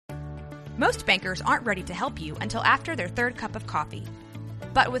Most bankers aren't ready to help you until after their third cup of coffee.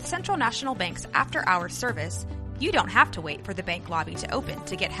 But with Central National Bank's after-hours service, you don't have to wait for the bank lobby to open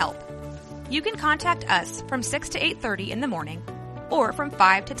to get help. You can contact us from 6 to 8:30 in the morning or from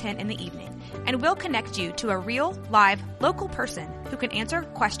 5 to 10 in the evening, and we'll connect you to a real, live, local person who can answer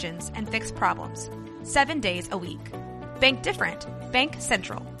questions and fix problems 7 days a week. Bank different. Bank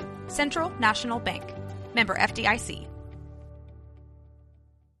Central. Central National Bank. Member FDIC.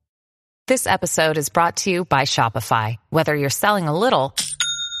 This episode is brought to you by Shopify. Whether you're selling a little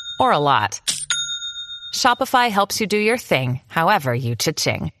or a lot, Shopify helps you do your thing, however you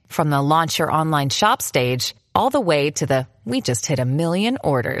cha-ching. From the launch your online shop stage, all the way to the we just hit 1 million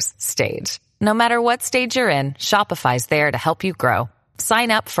orders stage. No matter what stage you're in, Shopify's there to help you grow.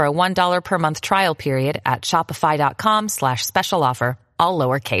 Sign up for a $1 per month trial period at shopify.com/special offer, all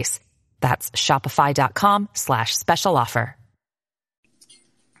lowercase. That's shopify.com/special offer.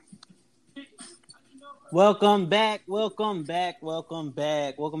 Welcome back to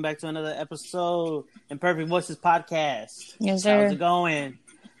another episode in Perfect Voices podcast. Yes, sir. How's it going?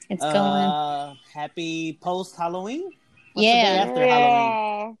 It's going. Happy post-Halloween? What's the Yeah. day after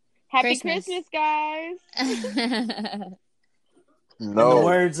Halloween? Happy Christmas. Christmas, guys. In the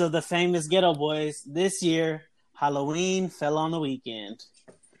words of the famous Ghetto Boys, this year, Halloween fell on the weekend.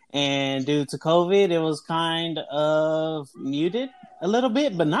 And due to COVID, it was kind of muted a little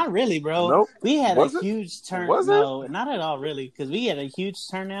bit, but not really, bro. Nope. We had Was a it? huge turn. Was it? No, not at all, really, because we had a huge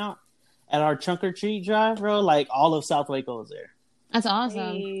turnout at our trunk or treat drive, bro. Like all of South Waco was there. That's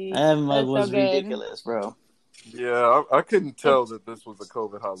awesome. Hey, That mug that's was so good. ridiculous, bro. Yeah, I couldn't tell that this was a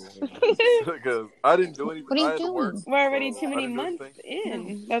COVID Halloween because I didn't do anything. What are you I had to doing? work, We're already so too I many didn't do months anything.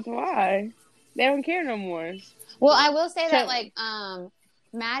 in. That's why. They don't care no more. Well, I will say that, like,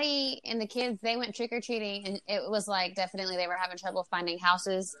 Maddie and the kids, they went trick-or-treating, and it was, like, definitely they were having trouble finding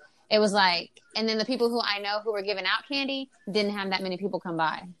houses. It was, like, and then the people who I know who were giving out candy didn't have that many people come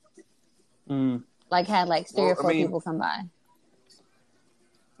by. Like, had, like, three or four people come by.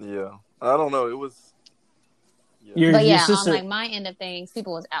 Yeah, I don't know. It was. Yeah. But, Your yeah, sister, on, like, my end of things,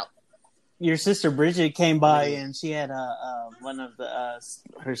 people was out. your sister Bridget came by and she had one of the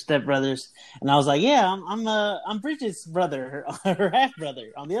her stepbrothers, and I was like, "Yeah, I'm Bridget's brother, her half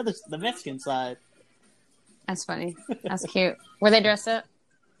brother on the Mexican side." That's funny. That's cute. Were they dressed up?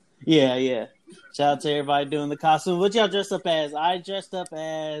 Yeah. Shout out to everybody doing the costume. What y'all dressed up as? I dressed up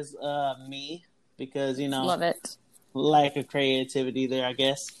as me because Love it. lack of creativity there, I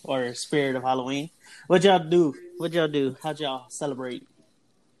guess, or spirit of Halloween. What y'all do? How'd y'all celebrate?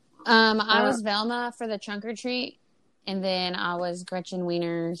 I was Velma for the trunk or treat, and then I was Gretchen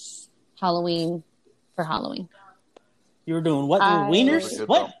Wiener's Halloween for Halloween. You were doing what? I- Wieners?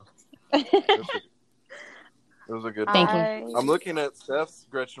 What? It was a good. Thank one. I'm looking at Steph's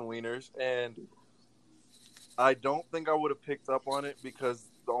Gretchen Wieners, and I don't think I would have picked up on it because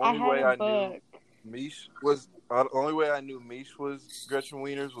the only way I knew Mish was Gretchen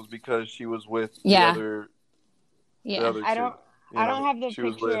Wieners was because she was with the other. Yeah, the other I two. don't. You I know, don't have the she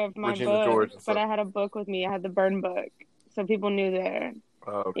was picture with of my Regina book, George and but stuff. I had a book with me. I had the burn book, so people knew there.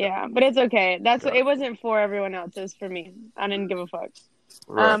 Oh, okay. Yeah, but it's okay. That's Yeah. It wasn't for everyone else. It was for me. I didn't give a fuck.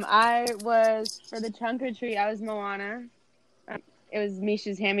 Right. I was for the trunk or treat. I was Moana. It was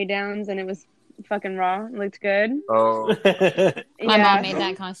Misha's hand-me-downs, and it was fucking raw. It looked good. Oh, my mom made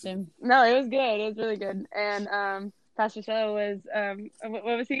that costume. No, it was good. It was really good. And Pastor Shella was what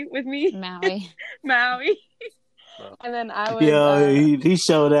was he with me? Maui. And then I was. He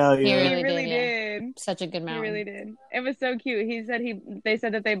showed out. He Yeah, really did. Such a good Maui. He really did. It was so cute. They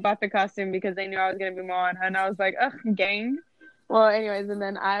said that they bought the costume because they knew I was gonna be Moana, and I was like, ugh, gang. Well, anyways, and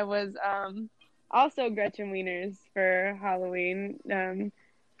then I was also Gretchen Wieners for Halloween. High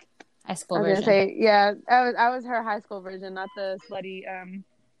school I was version. gonna say, yeah, I was her high school version, not the slutty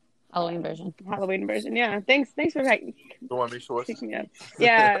Halloween version. Halloween version. Yeah, thanks for the one Misha was. picking me up.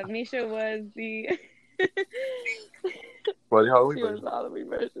 Yeah, Misha was the. Well, the Halloween She was version. the Halloween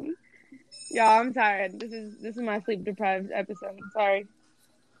version. Y'all, I'm tired. This is my sleep deprived episode. Sorry.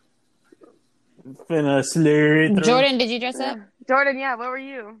 finna slur it through. Jordan, did you dress up? Jordan, yeah, what were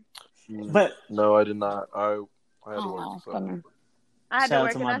you? But no, I did not. I had to work. So. Bummer. I had Shout out to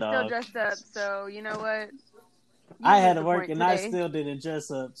work to and my I still dog. dressed up, so you know what? I had to work and I still didn't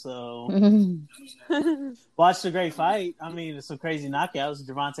dress up. So watch the great fight. I mean, some crazy knockouts.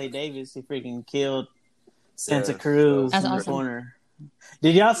 Gervonta Davis, he freaking killed Santa Cruz That's in the awesome. corner.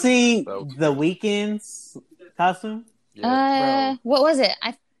 Did y'all see That was the Weeknd's costume? Yeah, what was it?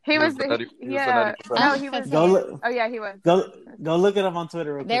 He was the Nutty- he was the yeah. Nutty No, he was. Go look. Oh yeah, he was. Go look it up on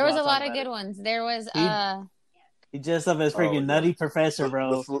Twitter. Real quick There was while a I lot talk of about good it. ones. There was He dressed up as freaking Nutty Professor,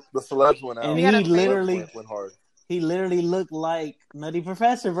 bro. The celebs went out. And he literally went hard. He literally looked like Nutty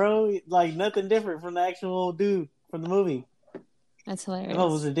Professor, bro. Like nothing different from the actual dude from the movie. That's hilarious. Oh,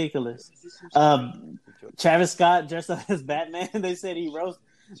 it was ridiculous. Travis Scott dressed up as Batman. They said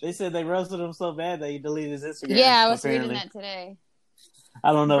they roasted him so bad that he deleted his Instagram. Yeah, I was reading that today.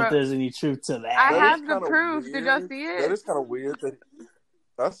 I don't know if there's any truth to that. I have the proof. Did y'all see it? That is kind of weird.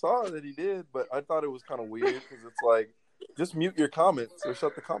 I saw that he did, but I thought it was kind of weird because it's like, just mute your comments or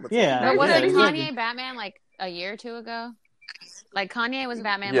shut the comments. Yeah. Wasn't Kanye Batman like a year or two ago? Like Kanye was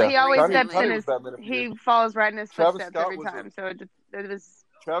Batman. Yeah. He always steps Kanye in his. He follows right in his footsteps every time. So it was.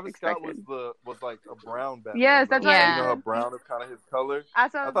 Travis expected. Scott was like a brown Batman. Yes, that's right. You know how brown is kind of his color. I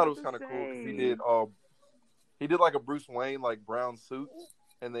thought it was kind of cool because he did like a Bruce Wayne like brown suit,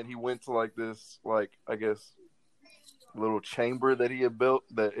 and then he went to like this like I guess little chamber that he had built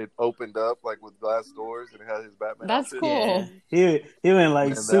that it opened up like with glass doors and it had his Batman. That's outfit. cool. Yeah. He went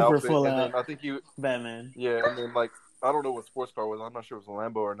like super full out. I think he Batman. Yeah, and then like I don't know what sports car it was. I'm not sure if it was a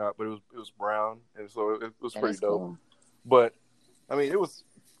Lambo or not, but it was brown, and so it was pretty dope. Cool. But I mean,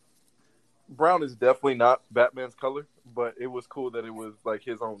 brown is definitely not Batman's color, but it was cool that it was like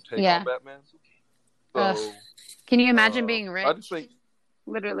his own take on Batman. So, can you imagine being rich? I just think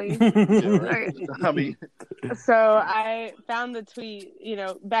literally. Right. I mean, so I found the tweet.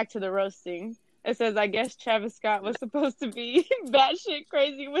 Back to the roasting. It says, I guess Travis Scott was supposed to be batshit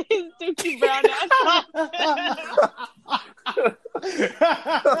crazy with his Dookie Brown ass.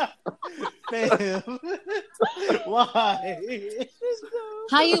 Damn. Why?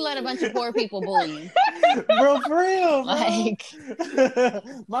 How you let a bunch of poor people bully you? Bro, for real, bro. Like,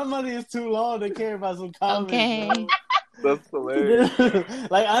 my money is too long to care about some comments. Okay. Bro. That's hilarious.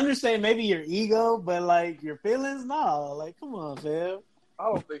 Like, I understand maybe your ego, but like your feelings, no. Like, come on, fam. I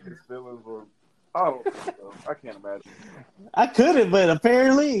don't think his feelings were. I don't think so. I can't imagine. I couldn't, but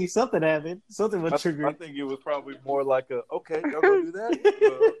apparently something happened. Something was triggered. I think it was probably more like okay, y'all gonna do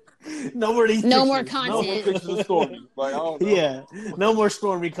that? No more content. No more pictures of Stormy. Like, I don't know. Yeah, no more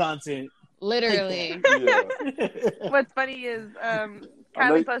Stormy content. Literally. Yeah. What's funny is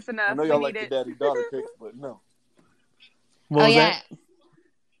Kylie posted enough. I know y'all like the daddy-daughter pics, but no. What was that?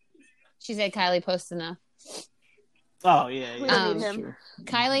 She said Kylie posted enough. Oh, yeah.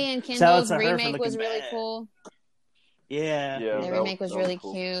 Kylie and Kendall's remake was really cool. Yeah. The remake was really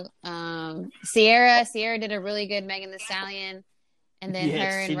cute. Sierra did a really good Megan Thee Stallion. And then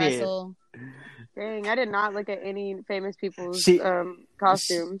her and Russell. Dang, I did not look at any famous people's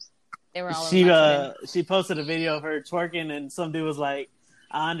costumes. They were all she posted a video of her twerking, and some dude was like,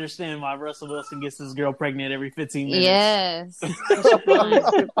 I understand why Russell Wilson gets this girl pregnant every 15 minutes. Yes.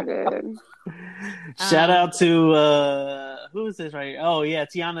 Shout out to who is this right here? Oh yeah,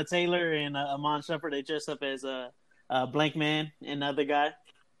 Tiana Taylor and Amon Shepard. They dressed up as Blank Man and Other Guy.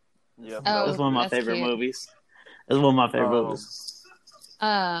 Yeah, that's one of my favorite movies. That's one of my favorite movies.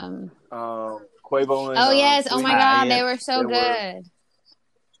 Quavo and yes! Oh my God, they were so good.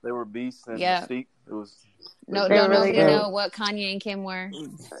 They were beasts and Mystique. It was. No, don't know if you know what Kanye and Kim were.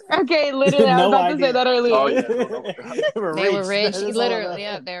 Okay, literally, I was about to say that earlier. Oh, yeah. They were rich. Literally,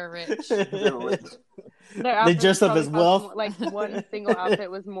 they were rich. They dressed up as wealth. Like one single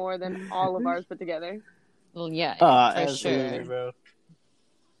outfit was more than all of ours put together. Well, yeah, for sure. Bro.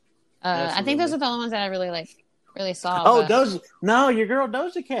 I think those are the only ones that I really saw. Oh, Doja! No, your girl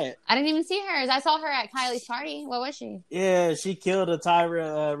Doja Cat. I didn't even see hers. I saw her at Kylie's party. What was she? Yeah, she killed a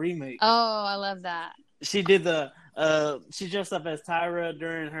Tyra remake. Oh, I love that. She did she dressed up as Tyra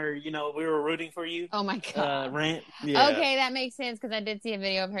during her, we were rooting for you. Oh my God. Rant. Yeah. Okay, that makes sense because I did see a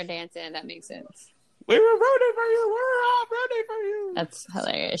video of her dancing. That makes sense. We were rooting for you. We're all rooting for you. That's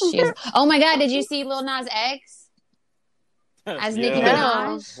hilarious. Oh my God, did you see Lil Nas X as Nicki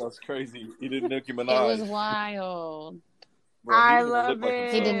Minaj? That's crazy. He did Nicki Minaj. It was wild. Bro, I love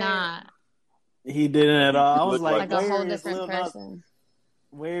it. He did not. He didn't at all. I was like a whole different person.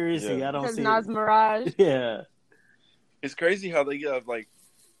 Where is he? I don't see Nas Mirage. Yeah. It's crazy how they have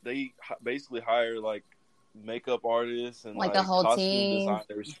they basically hire makeup artists and a whole costume team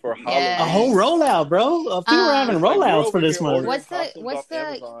designers for Halloween. A whole rollout, bro. People are having rollouts for this month. What's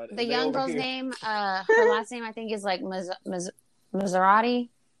the young girl's name? Her last name I think is like Maserati.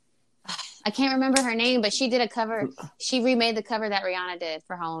 I can't remember her name, but she did a cover. She remade the cover that Rihanna did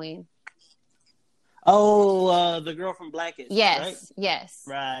for Halloween. Oh, the girl from Blackish. Yes, right? yes.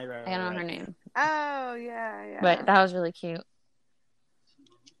 Right. I don't know her name. Oh, yeah. But that was really cute.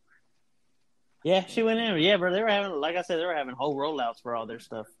 Yeah, she went in. Yeah, bro. They were having, like I said, they were having whole rollouts for all their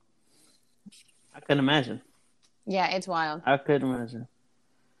stuff. I couldn't imagine. Yeah, it's wild. I couldn't imagine.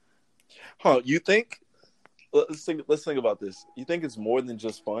 Huh? You think let's think about this. You think it's more than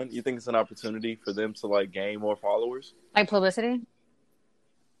just fun? You think it's an opportunity for them to like gain more followers? Like publicity?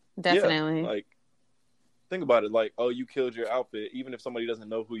 Definitely. Yeah, like, think about it. Like, oh, you killed your outfit. Even if somebody doesn't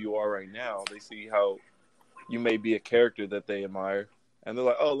know who you are right now, they see how you may be a character that they admire. And they're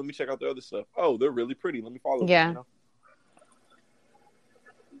like, oh, let me check out their other stuff. Oh, they're really pretty. Let me follow them. You know?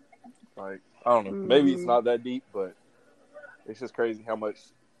 Like, I don't know. Maybe it's not that deep, but it's just crazy how much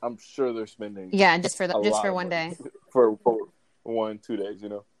I'm sure they're spending. Yeah, just for one day. For 1-2 days, you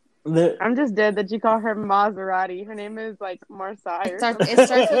know? I'm just dead that you call her Maserati. Her name is like Marseille. It starts with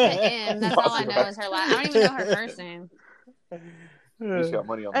an M. That's all I know is her last. I don't even know her first name. She got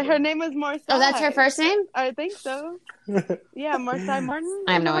money on her name is Marseille. Oh, that's her first name? I think so. Yeah, Marseille Martin.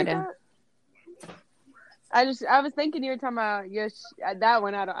 I have no idea. I was thinking you were talking about that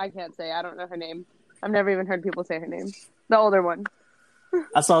one. I can't say. I don't know her name. I've never even heard people say her name. The older one.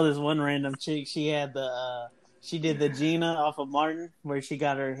 I saw this one random chick. She had she did the Gina off of Martin, where she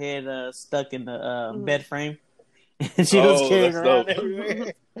got her head stuck in the bed frame, and she was carrying around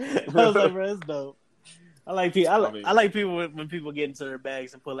everywhere. I was like, bro, that's dope. I like people when people get into their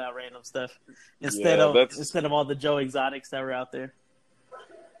bags and pull out random stuff instead of all the Joe Exotics that were out there.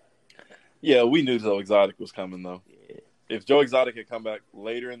 Yeah, we knew Joe Exotic was coming though. Yeah. If Joe Exotic had come back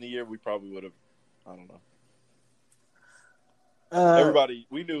later in the year, we probably would have. I don't know. Everybody,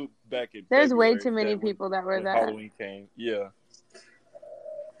 we knew back in. There's February way too many people that were that. Halloween came, yeah.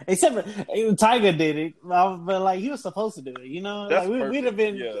 Except for Tyga did it, but like he was supposed to do it, you know. Like, we'd have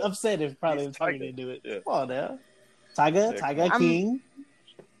been upset if Tyga didn't do it. Yeah. Come on now, Tyga King.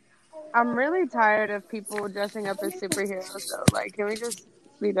 I'm really tired of people dressing up as superheroes. Though, like, can we just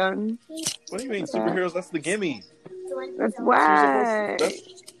be done? What do you mean superheroes? That's the gimme. That's whack. What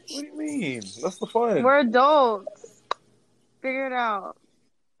do you mean? That's the fun. We're adults. Figure it out.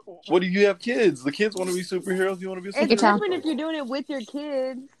 What do you have kids? The kids want to be superheroes. You want to be a superhero? It's different if you're doing it with your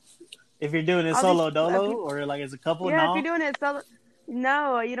kids. If you're doing it solo dolo or like as a couple, if you're doing it solo,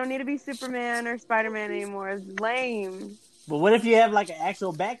 no, you don't need to be Superman or Spider-Man anymore. It's lame. But what if you have like an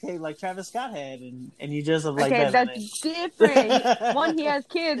actual back tape like Travis Scott had, and you just have like that's different. One, he has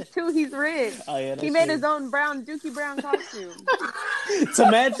kids. Two, he's rich. Oh yeah, he made his own Dookie Brown costume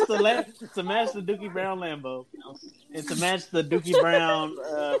to match the Dookie Brown Lambo, and to match the Dookie Brown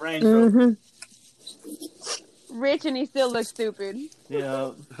Range Rover. Rich and he still looks stupid.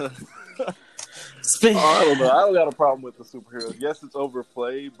 Yeah. I don't know. I don't got a problem with the superheroes. Yes, it's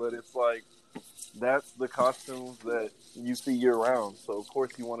overplayed, but it's like that's the costumes that you see year round. So of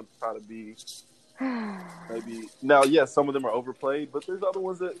course you want to try to be maybe now. Yes, some of them are overplayed, but there's other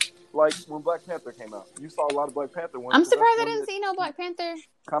ones that like when Black Panther came out. You saw a lot of Black Panther ones. I'm surprised I didn't see no Black Panther.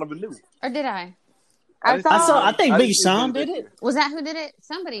 Kind of a new. Or did I? I think Big Sean did it. Was that who did it?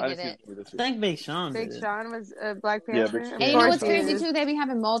 Somebody did it. I think Big Sean did it. Big Sean was Black Panther. Yeah, and you know what's crazy too? They be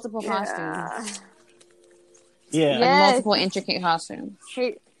having multiple costumes. Yeah. Like multiple intricate costumes.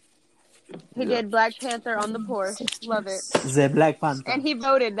 He did Black Panther on the Porsche. Love it. The Black Panther. And he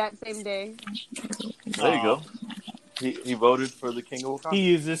voted that same day. There you go. He voted for the King of Wakanda. He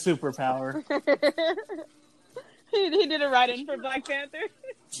used his superpower. He did a write-in for Black Panther.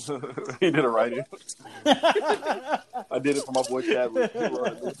 He did a write-in. I did it for my boy Chadwick.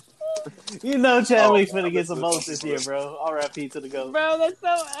 You know Chadwick's finna get some votes this year, bro. R.I.P. to the GOAT. Bro, that's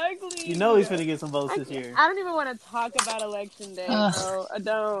so ugly. You know he's finna get some votes this year. I don't even want to talk about election day, bro. I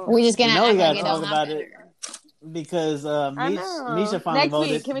don't. We just gonna we gotta talk about it because Misha finally next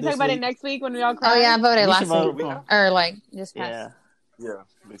voted. Week. Can we talk about it next week when we all cry? Oh yeah, I voted last week or like just past. Yeah,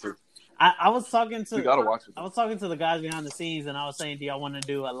 me too. I was talking to. We gotta watch it. I was talking to the guys behind the scenes, and I was saying, "Do y'all want to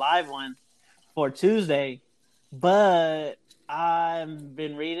do a live one for Tuesday?" But I've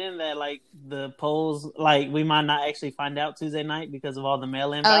been reading that like the polls, like we might not actually find out Tuesday night because of all the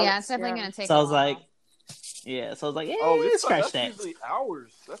mail-in ballots. Oh yeah, it's definitely gonna take. So I was like, scratch that. Usually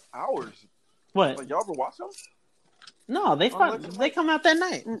hours. That's hours. What? Like, y'all ever watch them? No, they come out that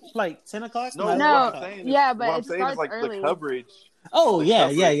night, like 10 o'clock. No, but it starts like early. The coverage. Oh yeah,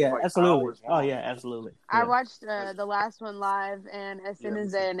 like absolutely. Oh yeah, absolutely. I watched the last one live, and as soon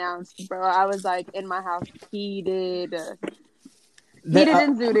as they announced, bro, I was like in my house, heated and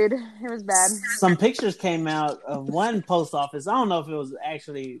zooted. It was bad. Some pictures came out of one post office. I don't know if it was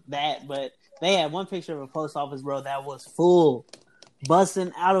actually that, but they had one picture of a post office, bro, that was full,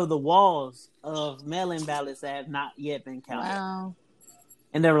 busting out of the walls of mail-in ballots that have not yet been counted. Wow.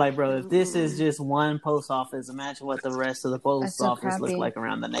 And they were like, bro, if this is just one post office, imagine what the rest of the post office look like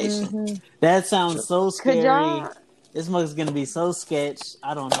around the nation. Mm-hmm. That sounds so scary. This mug's going to be so sketch.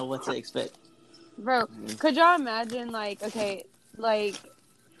 I don't know what to expect. Bro, could y'all imagine,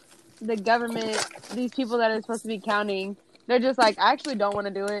 the government, these people that are supposed to be counting, they're just like, I actually don't want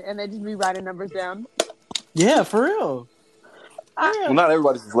to do it, and they just be writing numbers down. Yeah, for real. Well, not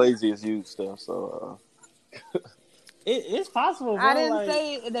everybody's as lazy as you, stuff. So it's possible. Bro. I didn't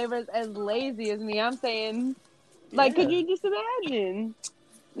say they were as lazy as me. I'm saying, like, could you just imagine?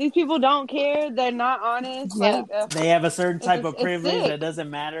 These people don't care. They're not honest. Yeah. Like, they have a certain type of privilege that doesn't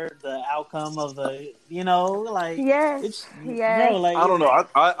matter the outcome of the, like. Yes. Bro, like, I don't know.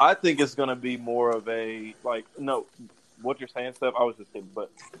 I think it's gonna be more of a no. What you're saying, stuff. I was just kidding,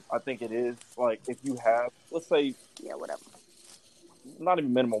 but I think it is like if you have, let's say, whatever. Not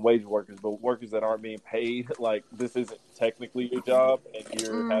even minimum wage workers, but workers that aren't being paid. Like this isn't technically your job, and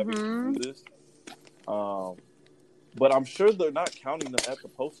you're having to do this. But I'm sure they're not counting them at the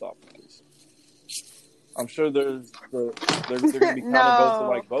post offices. I'm sure they're going to be counting votes to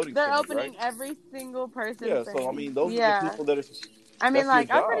like voting. They're centers, opening right? every single person. Yeah, so I mean, those are the people that are. I mean, like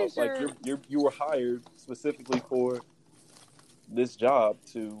I'm pretty sure like you were hired specifically for this job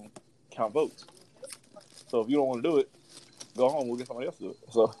to count votes. So if you don't want to do it, go home. We'll get somebody else to do it.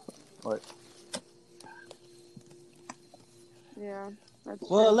 So, like, yeah.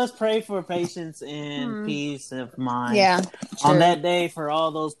 Well, let's pray for patience and peace of mind. Yeah, on that day for all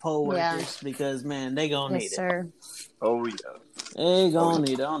those poll workers because man, they gonna need it. Oh yeah, they gonna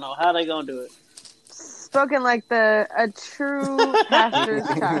need it. I don't know how they gonna do it. Spoken like a true pastor's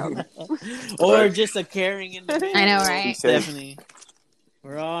child, or just a caring individual. I know, right? Stephanie,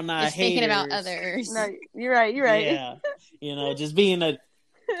 we're all not just thinking about others. No, you're right. Yeah, just being a.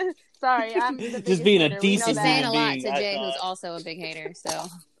 Sorry, I'm the just being hater. a decent. She's saying a lot to Jay, who's also a big hater. So,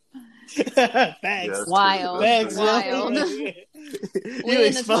 thanks. Wild, thanks, wild. We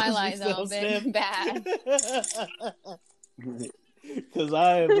in the Twilight Zone, been bad. Because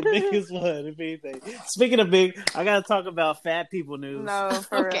I am the biggest one, if anything. Speaking of big, I gotta talk about fat people news. No,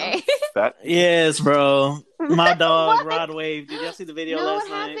 for okay. Fat? Yes, bro. My dog Rod Wave. Did y'all see the video last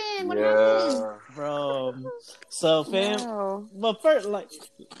night? What happened? Bro. So, fam. But first,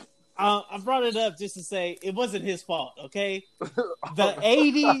 I brought it up just to say it wasn't his fault, okay? The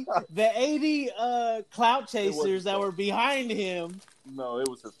 80 clout chasers that were behind him. No, it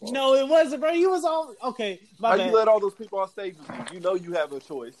was his fault. No, it wasn't, bro. He was all okay. How you let all those people on stage with you? You know you have a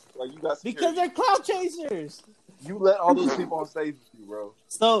choice. Like you got security. Because they're clout chasers. You let all those people on stage with you, bro.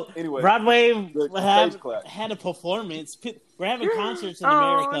 So anyway, Broadway had a performance. We're having concerts in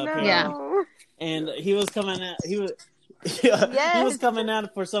America, yeah. And he was coming out. He was coming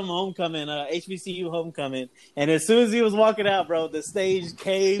out for some homecoming, HBCU homecoming, and as soon as he was walking out, bro, the stage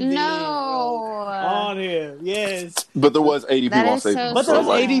caved in on him. Yes, but there was 80 people on stage. But there was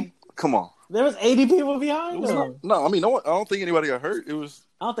 80. Come on, there was 80 people behind him. No, I mean, I don't think anybody got hurt. It was.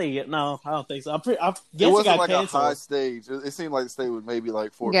 I don't think so. I guess it wasn't got like canceled. A high stage. It seemed like the stage was maybe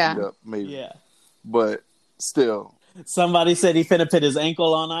like 4 feet up, maybe. Yeah, but still. Somebody said he finna put his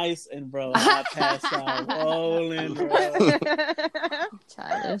ankle on ice, and bro, I passed out rolling, bro.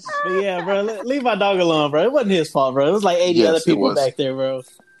 Childish. But yeah, bro, leave my dog alone, bro. It wasn't his fault, bro. It was like 80 other people back there, bro.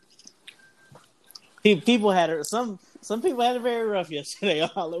 People had it. Some people had it very rough yesterday on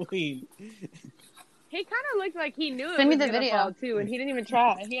Halloween. He kind of looked like he knew it. Send me was the video fall too, and he didn't even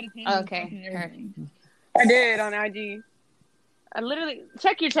try. He had a tan. Okay. I did on IG. I literally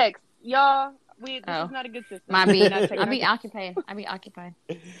check your text, y'all. This is not a good system. I'll be occupied.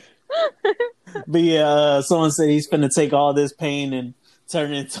 But yeah, someone said he's gonna take all this pain and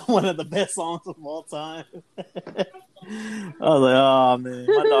turn it into one of the best songs of all time. I was like, oh man,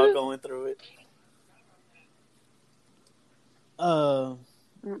 my dog going through it.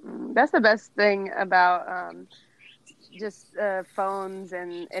 That's the best thing about just phones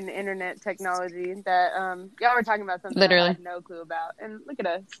and internet technology that y'all were talking about something literally I had no clue about. And look at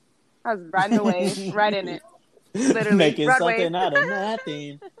us. I was riding the wave, right in it. Literally. Making something out of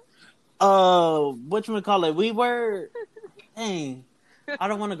nothing. Whatchamacallit? We were... Dang. I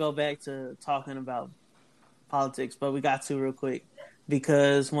don't want to go back to talking about politics, but we got to real quick.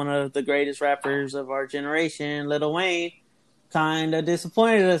 Because one of the greatest rappers of our generation, Lil Wayne, kind of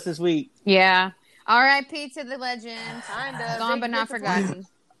disappointed us this week. Yeah. R.I.P. to the legend. Kind of. Gone but not forgotten.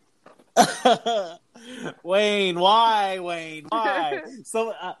 Wayne, why, Wayne? Why?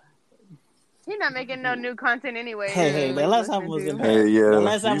 So... He's not making no new content anyway. Hey, the last time wasn't bad. The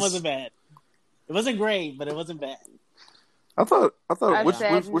last time wasn't bad. It wasn't great, but it wasn't bad. I thought which was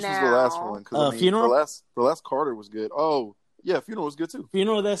the last one? Funeral? The last Carter was good. Oh, yeah, Funeral was good too.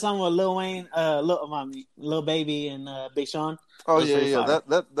 Funeral, that song with Lil Wayne, Lil Baby and Big Sean. Oh yeah.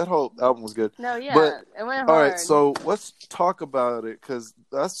 That whole album was good. No, yeah, but, it went hard. All right, so let's talk about it because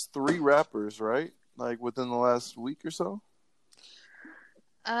that's 3 rappers, right? Like within the last week or so.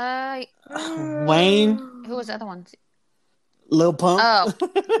 Wayne. Who was the other one? Lil Pump. Oh,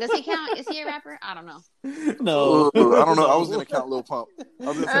 does he count? Is he a rapper? I don't know. No, I don't know. I was gonna count Lil Pump. I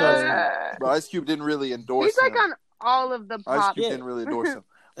was gonna say Ice Cube, but Ice Cube didn't really endorse He's him. like on all of the pop. Ice Cube didn't really endorse him.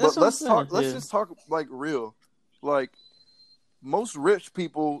 But let's just talk like real. Like most rich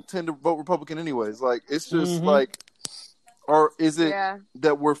people tend to vote Republican anyways. Like it's just like, or is it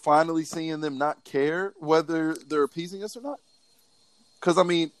that we're finally seeing them not care whether they're appeasing us or not? Because I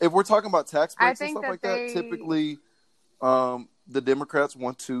mean, if we're talking about tax breaks and stuff like that, typically. The Democrats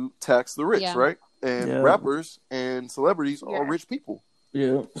want to tax the rich, right? And rappers and celebrities are rich people.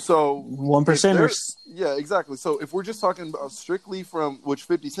 Yeah. So 1%ers. Yeah, exactly. So if we're just talking about strictly from which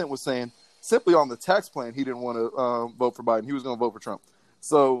 50 Cent was saying, simply on the tax plan, he didn't want to vote for Biden. He was going to vote for Trump.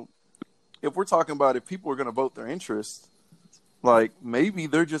 So if we're talking about if people are going to vote their interest, like maybe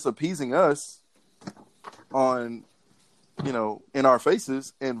they're just appeasing us on, in our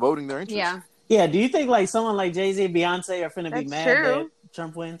faces and voting their interest. Yeah. Yeah, do you think like someone like Jay-Z, Beyonce are finna be mad that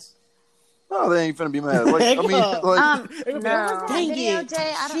Trump wins? No, they ain't finna be mad. Like, I mean, no. Dang video, it.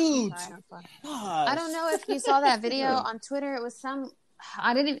 Jay? I don't know if you saw that video on Twitter. It was some.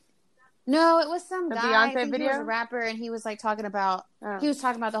 No, it was some guy. Beyonce I think video? He was a rapper, and he was like talking about. He was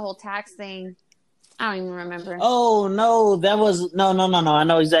talking about the whole tax thing. I don't even remember. Oh no, that was no. I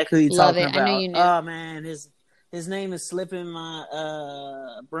know exactly what you're talking about. I know you knew. Oh man, his name is slipping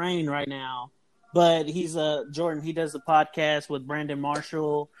my brain right now. But he's Jordan. He does a podcast with Brandon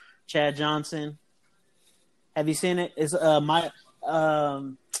Marshall, Chad Johnson. Have you seen it? It's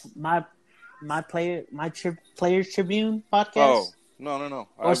Players Tribune podcast. Oh no,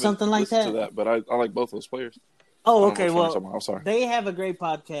 or something like that. To that, but I like both those players. Oh, okay. Well, I'm sorry. They have a great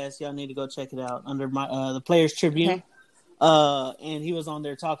podcast. Y'all need to go check it out under the Players Tribune. Okay. And he was on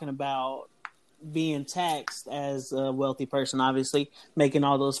there talking about being taxed as a wealthy person, obviously making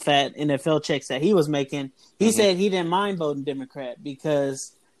all those fat NFL checks that he was making. He said he didn't mind voting Democrat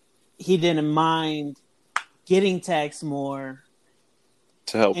because he didn't mind getting taxed more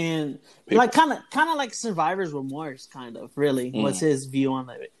to help and people. Like kind of like survivor's remorse, kind of really was his view on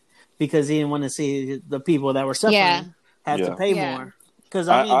it because he didn't want to see the people that were suffering have to pay more. Because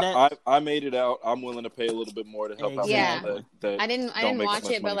I made it out. I'm willing to pay a little bit more to help out people that I didn't watch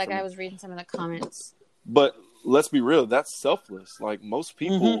it, but like I was reading some of the comments. But let's be real, that's selfless. Like most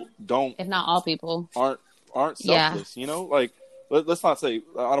people don't, if not all people, aren't selfless. Like let's not say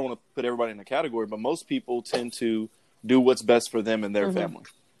I don't want to put everybody in a category, but most people tend to do what's best for them and their family.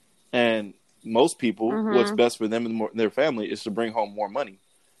 And most people, what's best for them and their family is to bring home more money.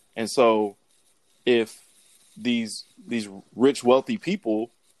 And so, if these rich, wealthy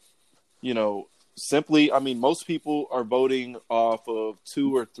people, simply, I mean, most people are voting off of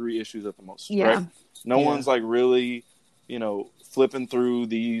 2 or 3 issues at the most, right? No one's like really, flipping through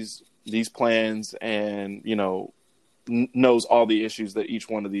these plans and, knows all the issues that each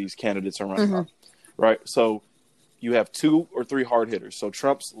one of these candidates are running on, right? So you have 2 or 3 hard hitters. So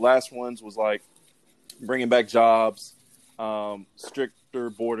Trump's last ones was like bringing back jobs, stricter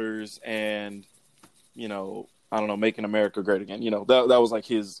borders, and I don't know, making America great again. That was like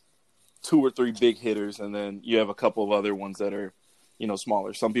his 2 or 3 big hitters, and then you have a couple of other ones that are,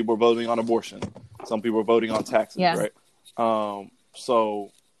 smaller. Some people are voting on abortion. Some people are voting on taxes, right?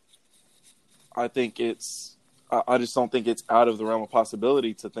 So I think I just don't think it's out of the realm of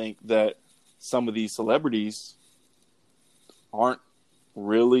possibility to think that some of these celebrities aren't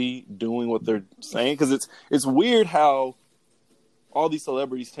really doing what they're saying. Because it's weird how all these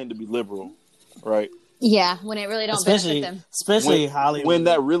celebrities tend to be liberal, right? Yeah, when it really don't benefit them. Especially Hollywood. When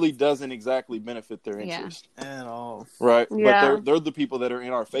that really doesn't exactly benefit their interest. At all. Right? Yeah. But they're the people that are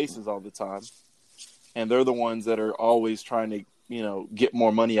in our faces all the time. And they're the ones that are always trying to, get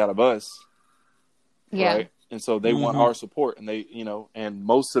more money out of us. Yeah. Right? And so they want our support. And they, and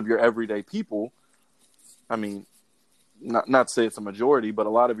most of your everyday people, I mean, not to say it's a majority, but a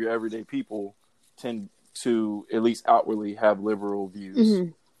lot of your everyday people tend to at least outwardly have liberal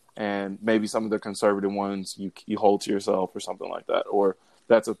views. And maybe some of the conservative ones you hold to yourself or something like that. Or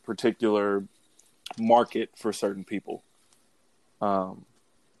that's a particular market for certain people.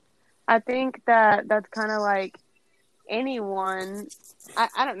 I think that's kind of like anyone.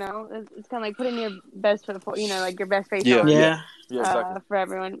 I don't know. It's kind of like putting your best foot forward, like your best face on. Yeah, exactly. For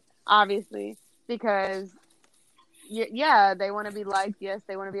everyone, obviously, because they want to be liked. Yes,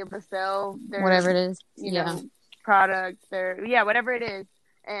 they want to be able to sell their whatever it is, product, whatever it is.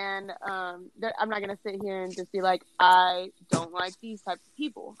 And I'm not going to sit here and just be like, I don't like these types of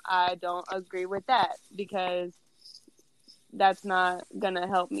people. I don't agree with that, because that's not going to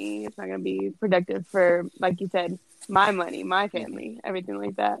help me. It's not going to be productive for, like you said, my money, my family, everything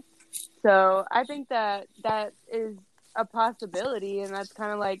like that. So I think that is a possibility, and that's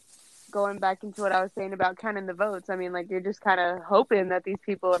kind of like going back into what I was saying about counting the votes. I mean, like, you're just kind of hoping that these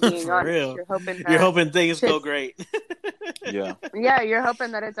people are being For honest. real. You're hoping things go great. Yeah. Yeah, you're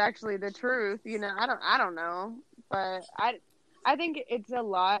hoping that it's actually the truth. You know, I don't know, but I think it's a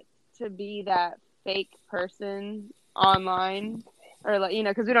lot to be that fake person online, or like, you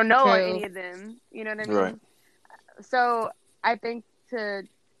know, because we don't know any of them. You know what I mean? Right. So I think to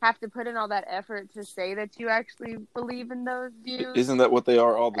have to put in all that effort to say that you actually believe in those views. Isn't that what they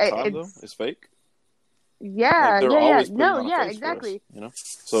are all the time, though? It's fake? Yeah, like, they're always putting on a face exactly. for us, you know?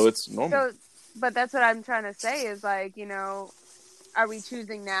 So it's normal. But that's what I'm trying to say is, like, you know, are we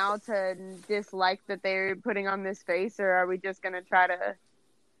choosing now to dislike that they're putting on this face, or are we just going to try to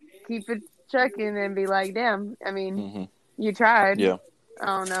keep it checking and be like, damn, I mean, you tried. Yeah. I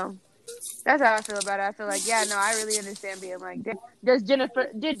don't know. That's how I feel about it. I feel like, yeah, no, I really understand being like, did Jennifer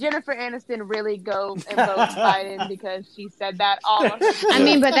Aniston really go and vote Biden because she said that all of her I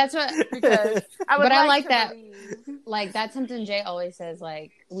mean, but that's what, because I like that. Believe. Like, that's something Jay always says,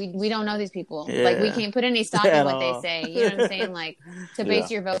 like, we don't know these people. Yeah. Like, we can't put any stock in what they say. You know what I'm saying? Like, to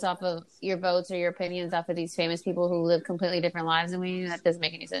base your votes off of your votes or your opinions off of these famous people who live completely different lives than we do, that doesn't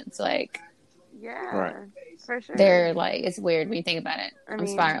make any sense. Like, yeah, right. For sure. They're like, it's weird when you think about it. I'm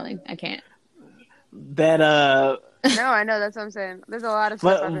spiraling. I can't. That No, I know, that's what I'm saying. There's a lot of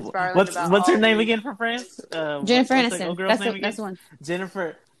stuff I've been spiraling about. What's her name again for France? Jennifer Aniston. That's the one.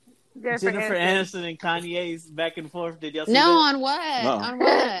 Jennifer Aniston and Kanye's back and forth. Did y'all see that? On what? No. On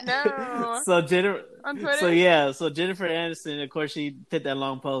what? No. So Jennifer. On Twitter. So Jennifer Aniston, of course, she did that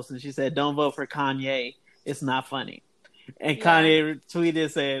long post and she said, "Don't vote for Kanye. It's not funny." And Kanye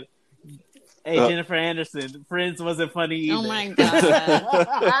tweeted said, "Hey, Jennifer Aniston, Friends wasn't funny either." Oh my god, that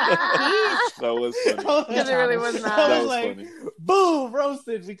was funny. Because it really was not. That was like, funny. Boom,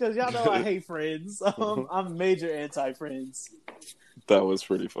 roasted, because y'all know I hate Friends. I'm major anti-Friends. That was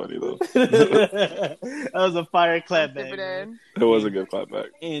pretty funny though. That was a fire clapback. It was a good clapback.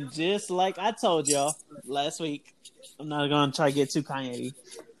 And just like I told y'all last week, I'm not gonna try to get too Kanye.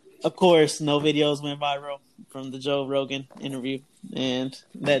 Of course, no videos went viral from the Joe Rogan interview, and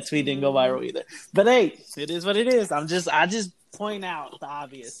that tweet didn't go viral either. But hey, it is what it is. I just point out the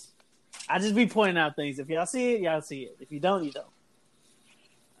obvious. I just be pointing out things. If y'all see it, y'all see it. If you don't, you don't.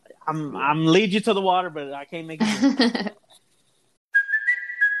 I'm lead you to the water, but I can't make it.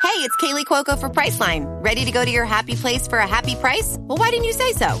 Hey, it's Kaylee Cuoco for Priceline. Ready to go to your happy place for a happy price? Well, why didn't you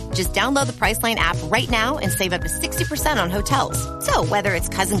say so? Just download the Priceline app right now and save up to 60% on hotels. So whether it's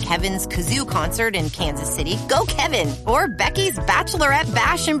Cousin Kevin's Kazoo Concert in Kansas City, go Kevin, or Becky's Bachelorette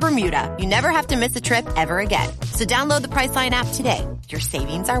Bash in Bermuda, you never have to miss a trip ever again. So download the Priceline app today. Your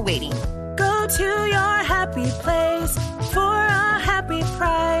savings are waiting. Go to your happy place for a happy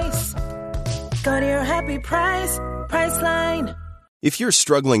price. Go to your happy price, Priceline. If you're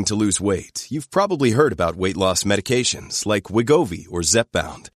struggling to lose weight, you've probably heard about weight loss medications like Wegovy or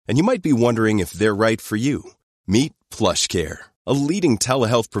Zepbound, and you might be wondering if they're right for you. Meet PlushCare, a leading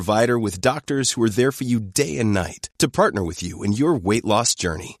telehealth provider with doctors who are there for you day and night to partner with you in your weight loss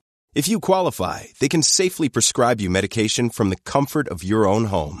journey. If you qualify, they can safely prescribe you medication from the comfort of your own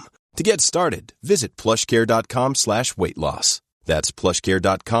home. To get started, visit plushcare.com/weight-loss. That's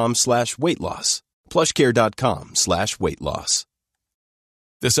plushcare.com/weight-loss. plushcare.com/weight-loss.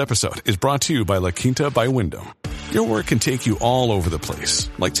 This episode is brought to you by La Quinta by Wyndham. Your work can take you all over the place,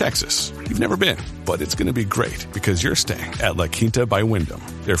 like Texas. You've never been, but it's going to be great because you're staying at La Quinta by Wyndham.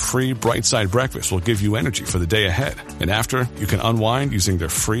 Their free Bright Side breakfast will give you energy for the day ahead. And after, you can unwind using their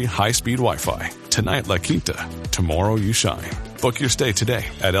free high-speed Wi-Fi. Tonight, La Quinta. Tomorrow, you shine. Book your stay today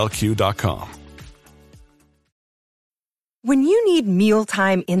at LQ.com. When you need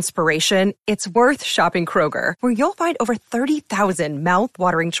mealtime inspiration, it's worth shopping Kroger, where you'll find over 30,000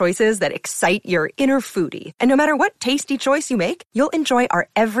 mouth-watering choices that excite your inner foodie. And no matter what tasty choice you make, you'll enjoy our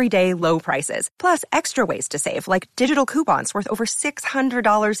everyday low prices, plus extra ways to save, like digital coupons worth over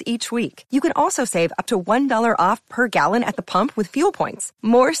 $600 each week. You can also save up to $1 off per gallon at the pump with fuel points.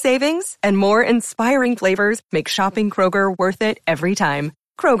 More savings and more inspiring flavors make shopping Kroger worth it every time.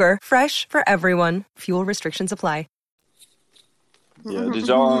 Kroger, fresh for everyone. Fuel restrictions apply. Yeah, did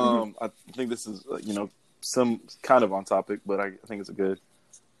y'all, I think this is, some kind of on topic, but I think it's a good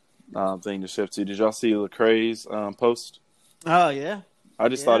thing to shift to. Did y'all see Lecrae's post? Oh, yeah. I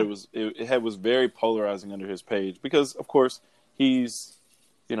just thought it was very polarizing under his page because, of course, he's,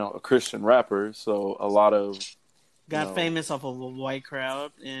 a Christian rapper, so a lot of... Got famous off of a white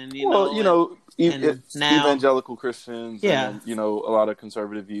crowd, and, evangelical Christians, yeah. and, a lot of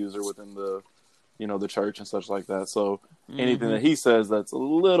conservative views are within the... the church and such like that. So anything that he says that's a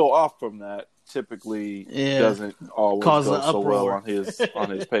little off from that typically doesn't always go so well on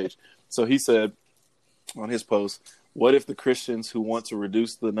his page. So he said on his post, what if the Christians who want to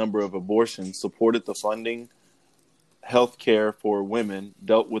reduce the number of abortions supported the funding health care for women,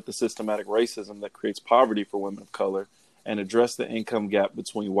 dealt with the systematic racism that creates poverty for women of color, and addressed the income gap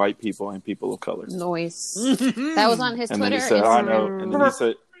between white people and people of color? Noise. That was on his Twitter. And then he said, I know. And then he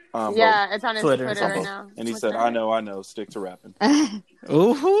said, it's on his Twitter right now. And he said, I know, stick to rapping. I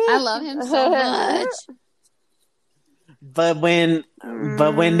love him so much. But when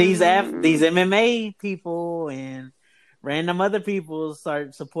these MMA people and random other people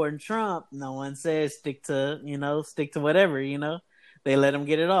start supporting Trump, no one says stick to whatever, They let them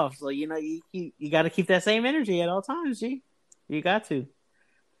get it off. So, you got to keep that same energy at all times, G. You got to.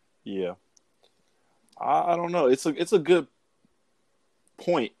 Yeah. I don't know. It's a good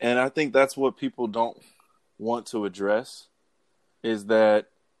point. And I think that's what people don't want to address, is that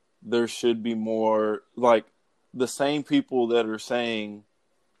there should be more, like, the same people that are saying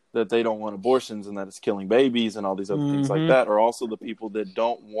that they don't want abortions and that it's killing babies and all these other things like that are also the people that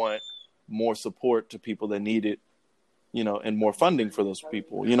don't want more support to people that need it, and more funding for those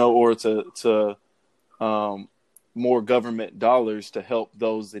people, or to more government dollars to help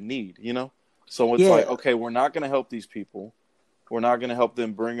those in need, So it's like, okay, we're not going to help these people. We're not going to help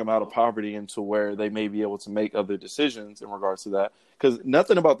them bring them out of poverty into where they may be able to make other decisions in regards to that. Because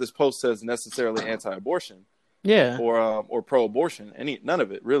nothing about this post says necessarily anti-abortion. Yeah. Or pro-abortion. None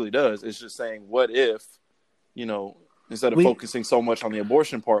of it really does. It's just saying, what if, instead of focusing so much on the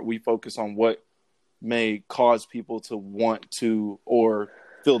abortion part, we focus on what may cause people to want to or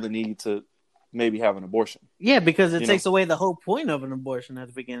feel the need to maybe have an abortion. Yeah, because it takes away the whole point of an abortion at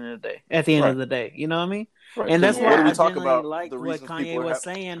the beginning of the day. At the end of the day, you know what I mean? Right. And that's why I generally liked what Kanye was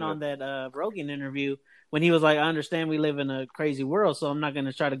saying on that Rogan interview, when he was like, I understand we live in a crazy world, so I'm not going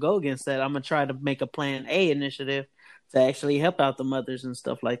to try to go against that. I'm going to try to make a Plan A initiative to actually help out the mothers and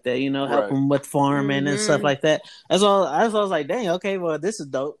stuff like that, help them with farming and stuff like that. That's all. I was like, dang, okay, well, this is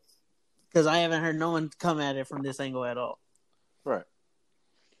dope. Because I haven't heard no one come at it from this angle at all. Right.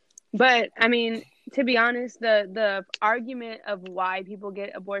 But, I mean, to be honest, the argument of why people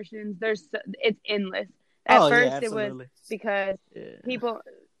get abortions, it's endless. At first, it was because people,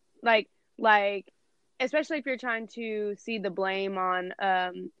 like, especially if you're trying to see the blame on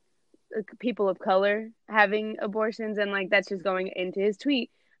people of color having abortions, and like that's just going into his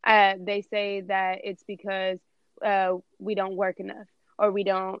tweet. They say that it's because we don't work enough, or we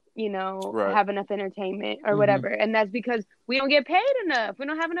don't, have enough entertainment or whatever, and that's because we don't get paid enough. We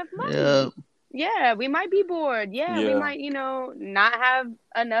don't have enough money. Yeah, we might be bored. Yeah, we might, not have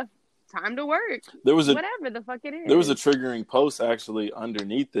enough time to work. There was whatever the fuck it is. There was a triggering post actually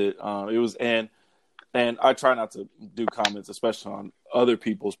underneath it. It was and I try not to do comments, especially on other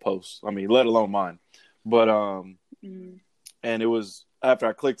people's posts. I mean, let alone mine. But and it was, after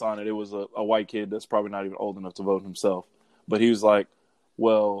I clicked on it, it was a white kid that's probably not even old enough to vote himself. But he was like,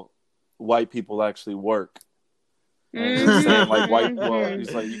 "Well, white people actually work." And he's saying like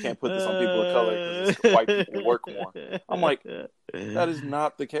he's like, you can't put this on people of color because white people work more. I'm like, that is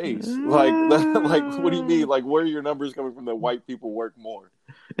not the case. Like, what do you mean? Like, where are your numbers coming from that white people work more?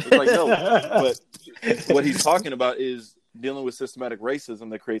 It's like, no. But what he's talking about is dealing with systematic racism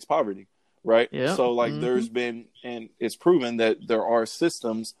that creates poverty, right? Yeah. So like there's been, and it's proven that there are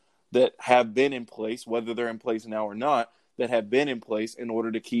systems that have been in place, whether they're in place now or not, that have been in place in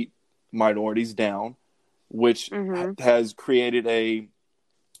order to keep minorities down, which has created a,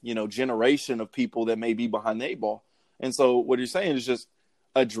 generation of people that may be behind the 8 ball. And so what you're saying is just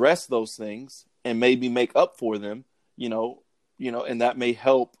address those things and maybe make up for them, and that may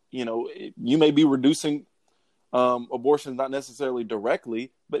help, you may be reducing abortions, not necessarily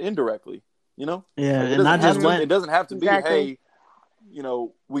directly, but indirectly, Yeah. And not just it doesn't have to be, hey,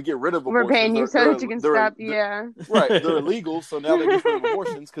 we get rid of abortions. We're paying you so that you can stop. Right. They're illegal. So now they get rid of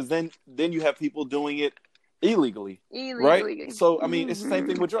abortions, because then you have people doing it illegally. Right. So, I mean, it's the same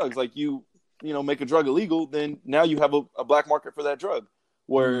thing with drugs. Like you make a drug illegal, then now you have a black market for that drug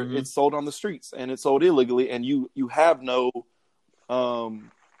where it's sold on the streets and it's sold illegally, and you have no,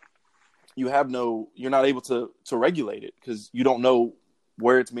 you're not able to regulate it because you don't know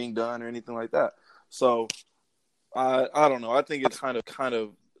where it's being done or anything like that. So I don't know. I think it's kind of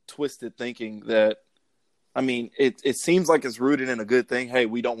twisted thinking that, I mean, it seems like it's rooted in a good thing. Hey,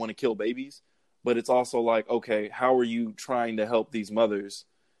 we don't want to kill babies, but it's also like, okay, how are you trying to help these mothers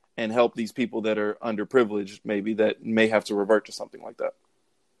and help these people that are underprivileged, maybe, that may have to revert to something like that?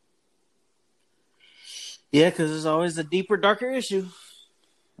 Yeah, because there's always a deeper, darker issue.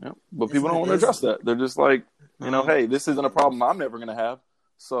 Yeah. But people don't want to address that. They're just like, hey, this isn't a problem I'm never going to have.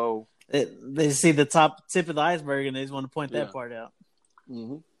 So they see the top tip of the iceberg and they just want to point that part out.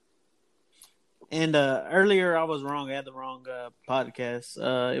 Mm-hmm. And earlier I was wrong. I had the wrong podcast.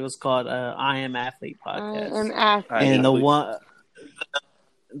 It was called I Am Athlete podcast. I Am Athlete. And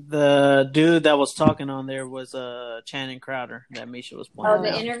the dude that was talking on there was Channing Crowder that Misha was pointing out.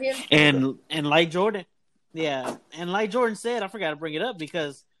 Oh, the interview? And like Jordan. Yeah. And like Jordan said, I forgot to bring it up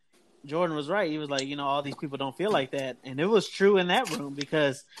because Jordan was right. He was like, all these people don't feel like that. And it was true in that room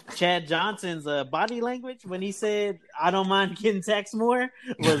because Chad Johnson's body language when he said, I don't mind getting taxed more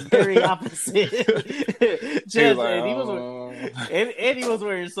was very opposite. He was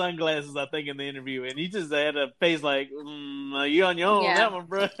wearing sunglasses, I think, in the interview. And he just had a face like, you on your own on that one,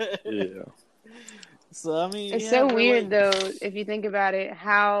 bro. Yeah. So, I mean, it's so weird, though, if you think about it,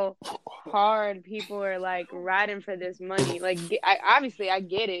 how hard people are, like, riding for this money. Like, obviously, I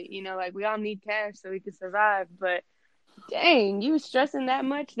get it. Like, we all need cash so we can survive. But, dang, you stressing that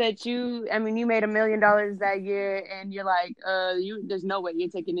much that you made $1 million that year, and you're like, there's no way you're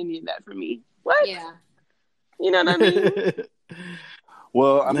taking any of that from me. What? Yeah. You know what I mean?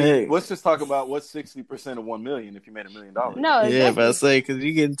 Well, I mean, let's just talk about what's 60% of $1 million if you made $1 million. No, exactly. Yeah, but I say because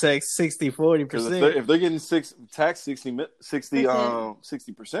you're getting taxed 60-40%. If they're getting taxed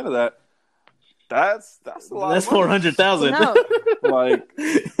 60% of that, that's a lot. That's $400,000. No. Like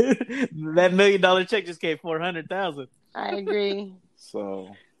that $1 million check just gave $400,000. I agree.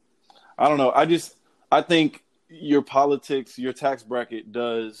 So I don't know. I think your politics, your tax bracket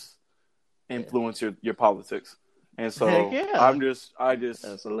does influence your politics. And so I just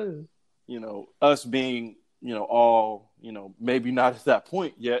absolutely, us being, all, maybe not at that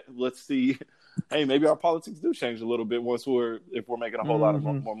point yet. Let's see. Hey, maybe our politics do change a little bit if we're making a whole lot of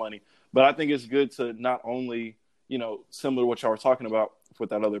more money. But I think it's good to not only, similar to what y'all were talking about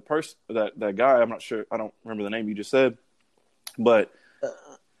with that other person, that guy. I'm not sure. I don't remember the name you just said, but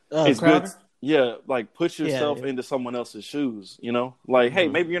it's Crowder? good. Yeah, like put yourself into someone else's shoes. Like, hey,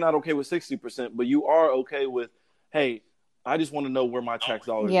 maybe you're not okay with 60%, but you are okay with, hey, I just want to know where my tax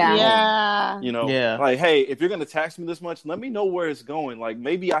dollars are going. Like, hey, if you're going to tax me this much, let me know where it's going. Like,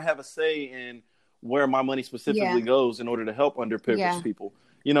 maybe I have a say in where my money specifically goes in order to help underprivileged people,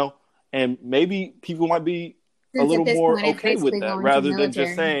 and maybe people might be a little more okay with that rather than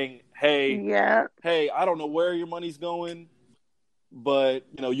just saying, hey, I don't know where your money's going, but,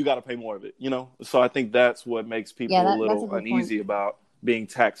 you got to pay more of it, So I think that's what makes people a little uneasy about being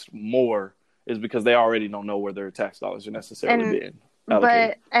taxed more. Is because they already don't know where their tax dollars are necessarily being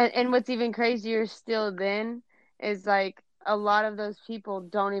allocated. And what's even crazier still then is like a lot of those people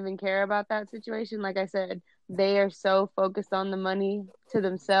don't even care about that situation. Like I said, they are so focused on the money to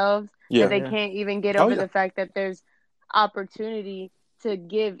themselves that they can't even get over the fact that there's opportunity to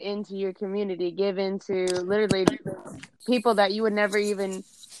give into your community, give into literally people that you would never even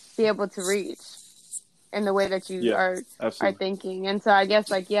be able to reach. In the way that you are thinking. And so I guess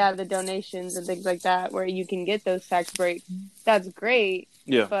the donations and things like that where you can get those tax breaks, that's great.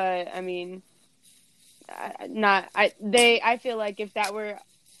 Yeah. But I mean, I feel like if the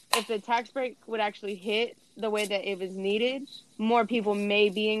tax break would actually hit the way that it was needed, more people may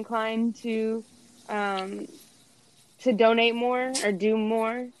be inclined to donate more or do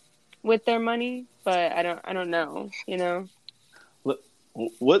more with their money. But I don't know,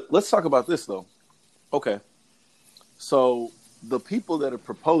 Let's talk about this though. Okay, so the people that are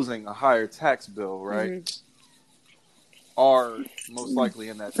proposing a higher tax bill, right, are most likely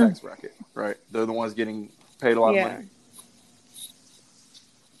in that tax bracket, right? They're the ones getting paid a lot of money.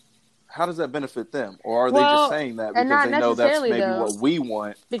 How does that benefit them? Or are they just saying that because they know that's maybe what we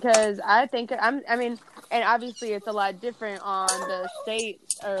want? Because I think, and obviously it's a lot different on the state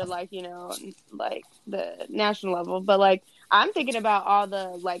or the national level, but I'm thinking about all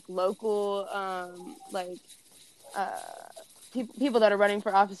the local people that are running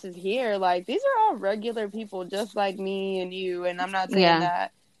for offices here. These are all regular people just like me and you, and I'm not saying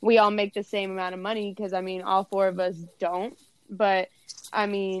that we all make the same amount of money because all four of us don't, but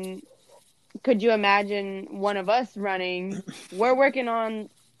could you imagine one of us running? We're working on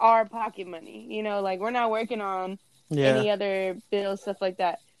our pocket money, we're not working on any other bills, stuff like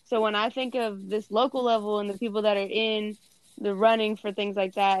that. So when I think of this local level and the people that are in the running for things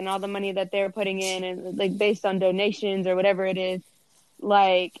like that and all the money that they're putting in and based on donations or whatever it is,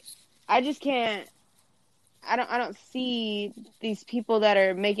 I just can't, I don't see these people that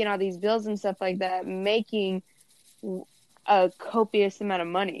are making all these bills and stuff like that making a copious amount of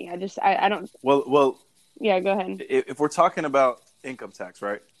money. I don't. Well. Yeah, go ahead. If we're talking about income tax,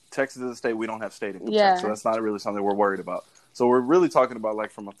 right? Texas is a state we don't have state income tax, so that's not really something we're worried about. So we're really talking about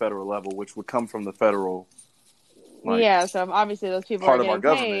like from a federal level, which would come from the federal. Like, yeah, so obviously those people part are of our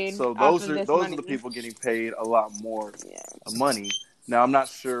getting government. paid. So those are the people getting paid a lot more money. Now I'm not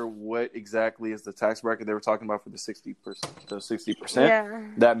sure what exactly is the tax bracket they were talking about for the 60%. The 60%. Yeah.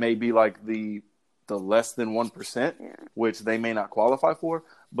 That may be like the less than 1%, which they may not qualify for.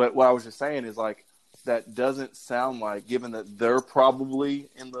 But what I was just saying is like that doesn't sound like, given that they're probably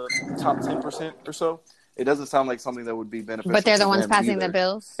in the top 10% or so. It doesn't sound like something that would be beneficial. But they're the ones passing the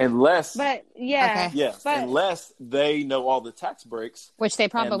bills? Unless. But, yeah. Okay. Yes, but, unless they know all the tax breaks. Which they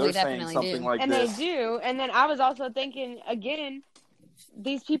probably definitely do. Like and this. they do. And then I was also thinking, again,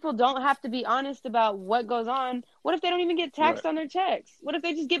 these people don't have to be honest about what goes on. What if they don't even get taxed on their checks? What if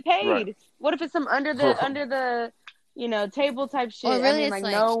they just get paid? Right. What if it's some under the table type shit? Well, really, I mean,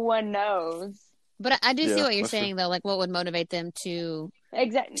 like no one knows. But I do see what you're saying, though. Like, what would motivate them to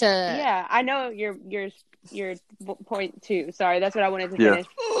exactly? Yeah, I know your point too. Sorry, that's what I wanted to finish.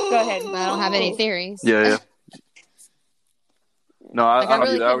 Go ahead. But I don't have any theories. Yeah. No, I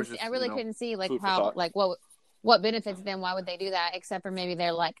really couldn't see like how like what benefits them. Why would they do that? Except for maybe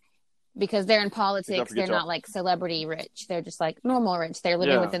they're like, because they're in politics, they're not like celebrity rich. They're just like normal rich. They're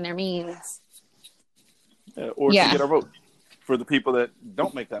living within their means. Or to get our vote for the people that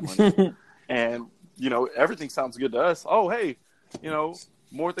don't make that money. And, everything sounds good to us. Oh, hey,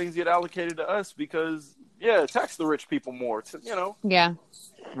 more things get allocated to us because, tax the rich people more. Yeah.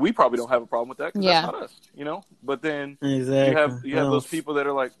 We probably don't have a problem with that because that's not us, But then you have those people that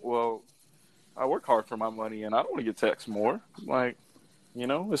are like, well, I work hard for my money and I don't want to get taxed more. Like,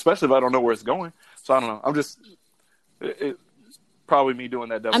 especially if I don't know where it's going. So I don't know. I'm just, probably me doing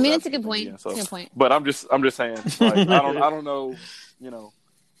that. I mean, it's a good point. It's a good point. But I'm just saying, like, I don't know,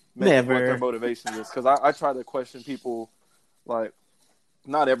 maybe what their motivation is, because I try to question people. Like,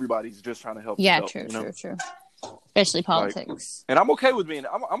 not everybody's just trying to help. Yeah, true. Especially politics. Like, and I'm okay with being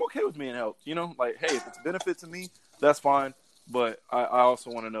helped. Like, hey, if it's a benefit to me, that's fine. But I also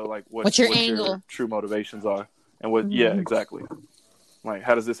want to know like what your true motivations are, and what. Yeah, exactly. Like,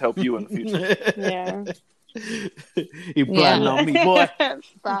 how does this help you in the future? Yeah. You plotting on me, boy.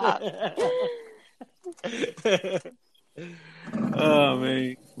 Stop. Oh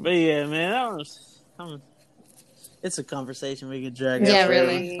man, but yeah, man, it's a conversation we could drag. Yeah, out.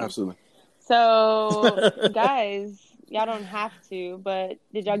 really, absolutely. So, guys, y'all don't have to, but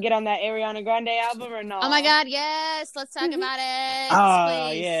did y'all get on that Ariana Grande album or not? Oh my God, yes! Let's talk about it. Oh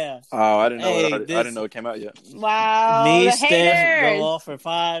please. yeah. Oh, I didn't know. I didn't know it came out yet. Wow. Me, the Steph, haters. go off for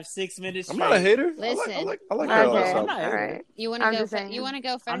 5-6 minutes. I'm not a hater. Listen, I like okay. Ariana. All right. You want to go? You want to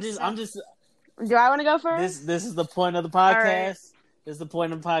go first? I'm just. Do I want to go first? This is the point of the podcast. Right. This is the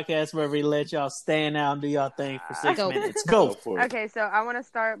point of the podcast where we let y'all stand out and do y'all thing for 6 minutes. Go. Okay, so I want to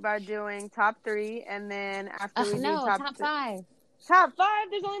start by doing top 3, and then after we do top 5. Top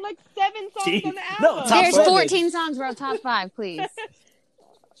 5? There's only like 7 songs on the album. No, there's 14 songs, bro. Top 5, please.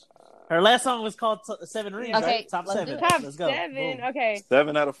 Her last song was called 7 Rings, okay, right? Top 7. Let's go. 7. Boom. Okay.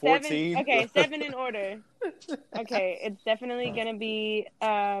 7 out of 14. 7 in order. Okay, it's definitely gonna be.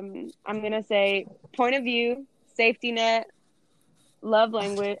 I'm gonna say Point of View, Safety Net, Love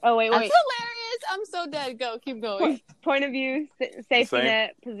Language. Oh wait. That's hilarious. I'm so dead. Go, keep going. Point of View, Safety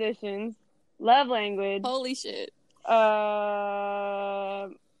Net, Positions, Love Language. Holy shit. Point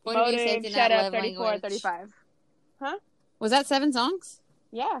of View, Safety Net, Shut Up, 34, language. 35. Huh? Was that 7 songs?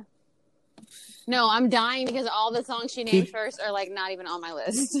 Yeah. No, I'm dying because all the songs she named first are like not even on my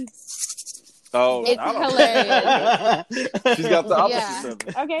list. Oh, it's hilarious. She's got the opposite.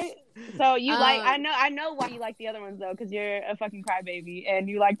 Yeah. Okay, so you I know why you like the other ones though, because you're a fucking crybaby and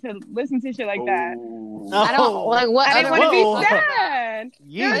you like to listen to shit like that. I don't like what. I didn't want to be sad.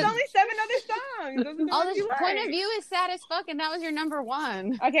 Yeah. There's only 7 other songs. Those are the ones you like. Point of View is sad as fuck, and that was your number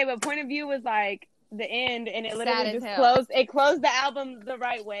 1. Okay, but Point of View was like the end, and it literally just closed. It closed the album the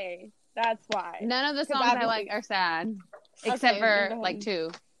right way. That's why. None of the songs I like are sad, except for like 2.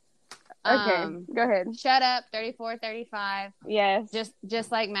 Okay, go ahead. Shut Up, 34, 35. Yes.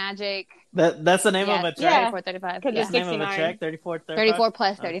 Just like Magic. That's the name of a track? 34, 35. Because it's 69. The name of a track, 34, 35? 34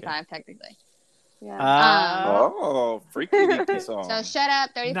 plus 35, technically. Yeah. Freaky song. So Shut Up,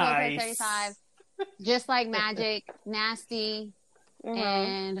 34 plus 35. Just like Magic, Nasty,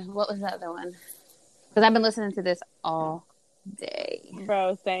 and what was the other one? Because I've been listening to this all day.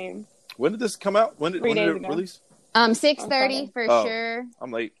 Bro, same. When did this come out? When did it release? 6:30 for sure.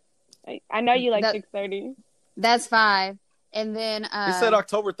 I'm late. I know you like 6:30. That's 5. And then it said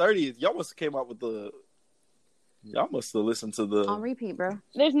October 30th. Y'all must have came out with the. Y'all must have listened to the. On repeat, bro.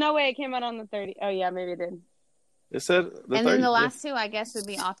 There's no way it came out on the 30th. Oh yeah, maybe it did. It said the 30th. And then the last 2, I guess, would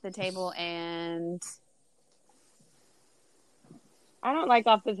be Off the Table and. I don't like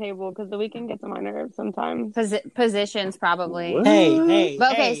Off the Table because The Weeknd gets on my nerves sometimes. Positions probably. What? Hey,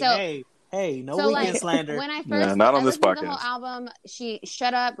 but okay, no Weeknd like, slander. When I first not on this podcast. The whole album, she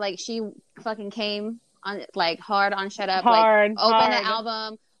Shut Up, like she fucking came on like hard on Shut Up, hard, like open the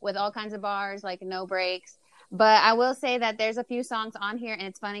album with all kinds of bars, like no breaks. But I will say that there's a few songs on here, and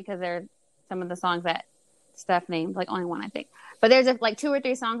it's funny because they're some of the songs that Steph named, like only one I think. But there's like 2 or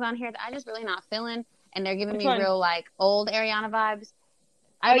 3 songs on here that I just really not feeling, and they're giving me real like old Ariana vibes.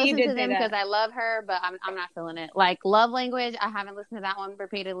 I listen to them because I love her, but I'm not feeling it. Like Love Language, I haven't listened to that one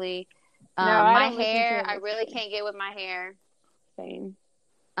repeatedly. My hair, I really can't get with my hair. Same.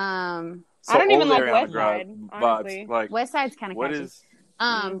 So I don't even like West Side, honestly. Like, West Side's kind of catchy.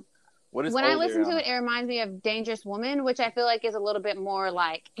 What is when I listen to it, it reminds me of Dangerous Woman, which I feel like is a little bit more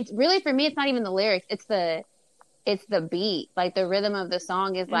like, it's really, for me, it's not even the lyrics. It's the beat. Like the rhythm of the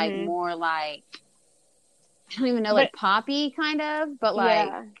song is like more like, I don't even know, like poppy kind of, but like.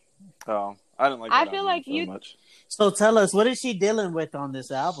 Yeah. Oh, I didn't like that. I feel like so much. So tell us, what is she dealing with on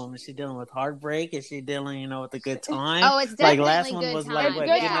this album? Is she dealing with heartbreak? Is she dealing, with a good time? Oh, it's definitely like last good one was time. like what, Good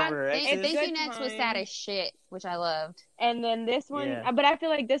getting time. over her exes? Thank You Next was sad as shit, which I loved. And then this one, but I feel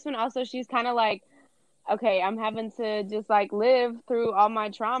like this one also, she's kind of like, okay, I'm having to just like live through all my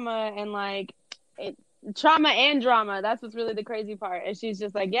trauma and like trauma and drama. That's what's really the crazy part. And she's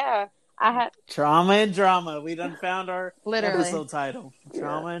just like, yeah, I had trauma and drama. We done found our episode title.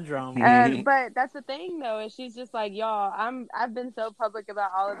 Trauma and drama. But that's the thing though, is she's just like, y'all, I've been so public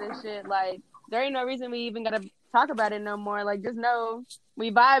about all of this shit. Like, there ain't no reason we even gotta talk about it no more. Like, just know we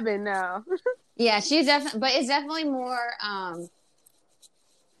vibing now. Yeah, she's definitely, but it's definitely more.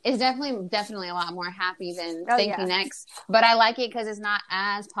 It's definitely a lot more happy than Thank You Next. But I like it because it's not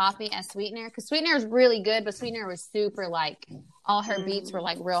as poppy as Sweetener. Because Sweetener is really good, but Sweetener was super like, all her beats were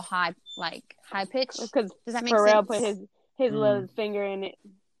like real high, like high pitched. Because does that make Pharrell sense? put his little finger in it.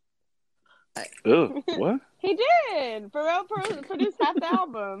 Ugh, what? He did. Pharrell produced half the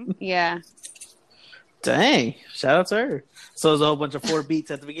album. Yeah. Dang! Shout out to her. So there's a whole bunch of 4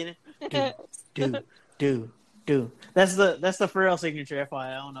 beats at the beginning. Do. That's the Pharrell signature.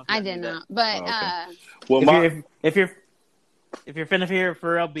 FYI, I don't know. I did not, but well, if you're finna hear a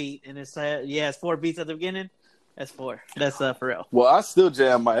Pharrell beat and it's 4 beats at the beginning, that's 4. That's Pharrell. Well, I still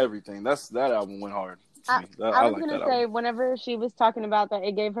jam my everything. That album went hard. I was going to say, whenever she was talking about that,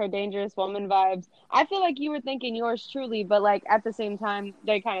 it gave her Dangerous Woman vibes. I feel like you were thinking yours truly, but like at the same time,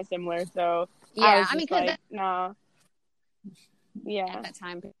 they're kind of similar. So yeah, I mean, like, nah. Yeah. At that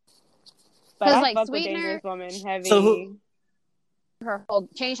time. But I like fuck Sweetener, with Dangerous Woman heavy. So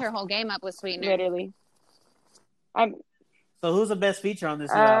changed her whole game up with Sweetener. Literally. So who's the best feature on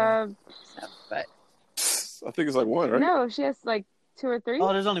this album? I think it's like 1, right? No, she has like 2 or 3.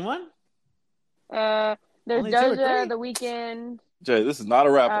 Oh, there's only 1? There's only Doja, The Weeknd. Jay, this is not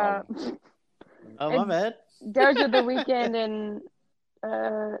a rap album. Oh, my bad. Doja, The Weeknd, and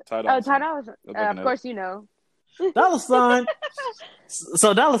Ty Dolla $ign. Of course, you know. Dollar Sign.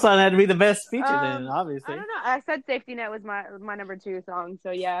 So Dollar Sign had to be the best feature then, obviously. I don't know. I said Safety Net was my number 2 song,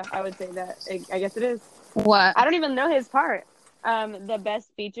 so yeah, I would say that. I guess it is. What? I don't even know his part. The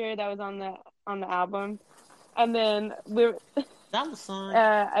best feature that was on the album, and then Dollar Sign.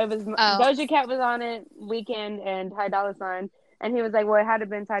 It was Doja Cat was on it, Weeknd, and Ty Dolla $ign. And he was like, well, it had to have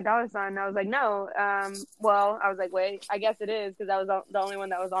been Ty Dolla $ign. And I was like, no. Well, I was like, wait, I guess it is, because that was the only one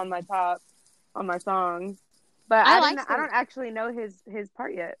that was on my top, on my songs. But I don't actually know his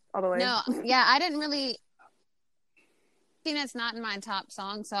part yet, all the way. No, yeah, I didn't really. I think that's not in my top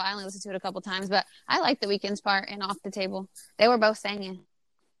song, so I only listened to it a couple times. But I like The Weeknd's part and Off the Table. They were both singing.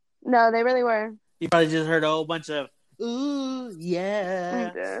 No, they really were. You probably just heard a whole bunch of ooh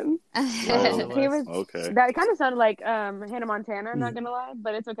yeah. I did. He was okay. That kind of sounded like Hannah Montana. Not gonna lie,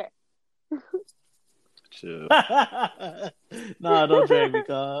 but it's okay. Chill. No, don't drag me,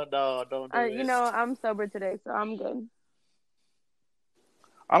 Carl. No, don't do it. You know, I'm sober today, so I'm good.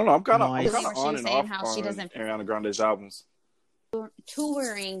 I don't know. I'm kind of on and off how she doesn't Ariana Grande's albums.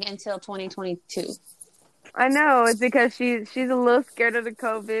 Touring until 2022. I know. It's because she's a little scared of the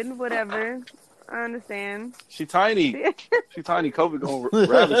COVID. Whatever. I understand. She tiny. She tiny. COVID gonna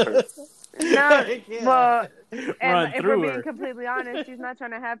ravage her. No, well, and if we're being completely honest, she's not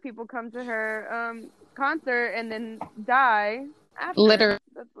trying to have people come to her concert and then die after. Literally,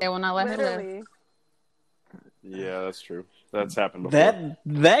 they will not let her live. Yeah, that's true. That's happened before.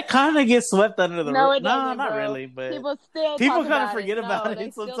 That kind of gets swept under the rug. It doesn't, not bro. really, but people kind of forget about it.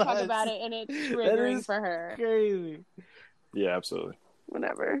 They sometimes. still talk about it, and it's triggering for her. Crazy. Yeah, absolutely.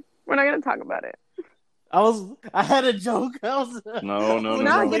 Whatever. We're not gonna talk about it. I had a joke. No,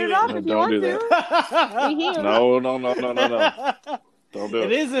 get it off if you want to. No. Don't do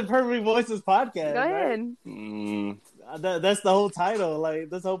it. It is a Perfect Voices podcast. Go ahead. Right? That's the whole title. Like,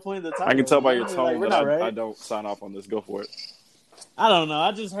 that's the whole point of the title. I can tell by your tone like, that right. I don't sign off on this. Go for it. I don't know.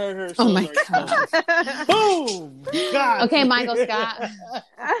 I just heard her. Oh my god! Boom! God. Okay, Michael Scott.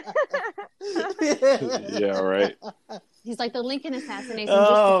 Yeah, right. He's like the Lincoln assassination.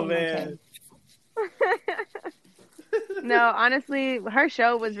 Oh man. No, honestly, her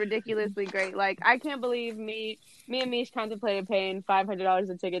show was ridiculously great. Like, I can't believe me and Mish contemplated paying $500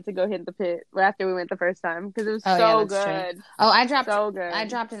 a ticket to go hit the pit after we went the first time because it was so good. True. Oh, I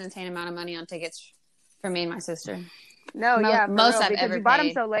dropped an insane amount of money on tickets for me and my sister. No, most real, I've because ever you bought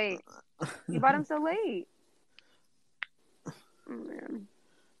paid. them so late. You bought them so late. Oh, man.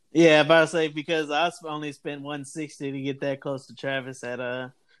 Yeah, about to say because I only spent $160 to get that close to Travis at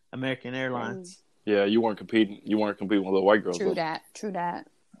American Airlines. Yeah, you weren't competing. You weren't competing with the white girls. True that.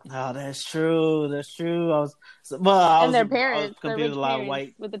 Oh, that's true. And their parents, competing with a lot of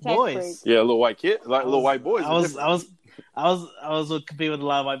white with the tax boys. break. Yeah, little white kid, like little white boys. I was competing with a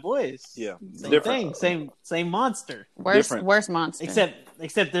lot of white boys. Yeah, same thing, same monster. Worse monster.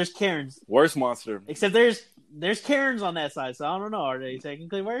 Except there's Karens. Worse monster. Except there's Karens on that side, so I don't know. Are they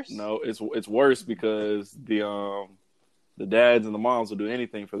technically worse? No, it's worse because the dads and the moms will do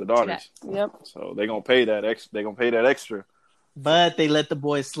anything for the daughters. Yep. So they're gonna pay that extra. But they let the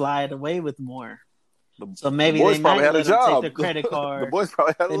boys slide away with more. So maybe the boys they probably might had a let them job. take the credit card. The boys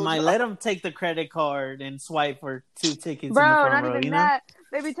probably had a They little might job. let them take the credit card and swipe for 2 tickets Bro, in the front not row. even You know? that.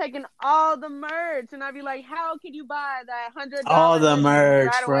 They be taking all the merch, and I'd be like, "How can you buy that $100?" All the merch,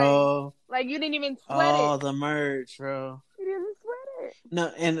 right bro. away? Like you didn't even sweat All it. the merch, bro. You didn't sweat it.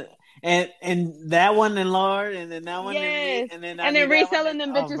 No, and that one in Lord, and then that one, Yes. and then And then reselling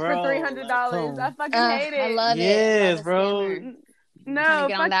them bitches for $300. I fucking hate it. I love it. Yes, I love bro. scammer. No, Trying to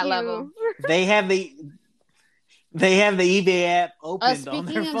get fuck on that you. level. They have the eBay app opened on Speaking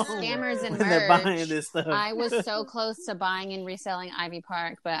their of phone scammers and when they're merch, buying this stuff. I was so close to buying and reselling Ivy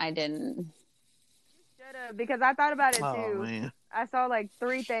Park, but I didn't. Should've, because I thought about it Oh too. man. I saw like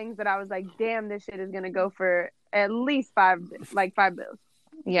 3 things that I was like, "Damn, this shit is gonna go for at least $5 bills."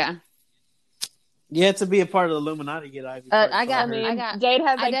 Yeah. You had to be a part of the Illuminati to get Ivy Park. I got Jade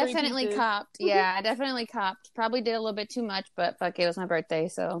has I like 3 definitely pieces. copped. Yeah, I definitely copped. Probably did a little bit too much, but fuck it was my birthday,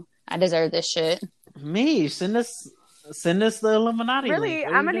 so I deserve this shit. Me, send us the Illuminati. Really, link.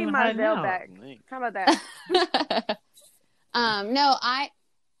 What are I'm you gonna need doing my hiding veil out? back. How about that? No,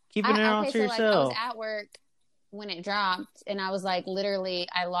 Keeping it on to so like, I was yourself. at work when it dropped, and I was like, literally,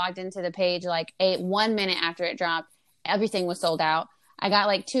 I logged into the page like 1 minute after it dropped. Everything was sold out. I got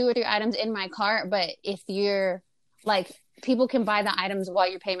like 2 or 3 items in my cart, but if you're like, people can buy the items while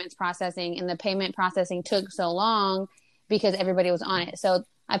your payment's processing, and the payment processing took so long because everybody was on it. So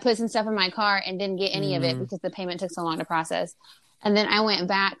I put some stuff in my cart and didn't get any of it because the payment took so long to process. And then I went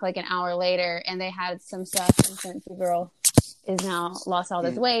back like an hour later, and they had some stuff, and since the girl is now lost all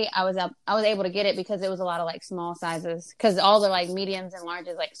this weight, I was able to get it because it was a lot of like small sizes, because all the like mediums and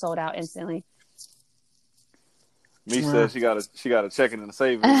larges like sold out instantly. Me said she got a checking and a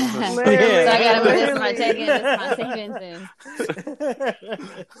savings. So I gotta put this in my checking, this is my savings,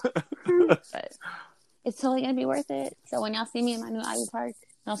 but it's totally gonna be worth it. So when y'all see me in my new Ivy Park,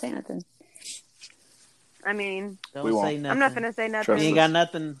 don't say nothing. I mean, Don't We say won't. nothing. I'm not gonna say nothing. Trust You ain't got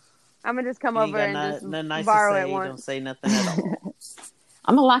nothing. I'm gonna just come You ain't over got and just nothing nice borrow to it say. once. Don't say nothing at all.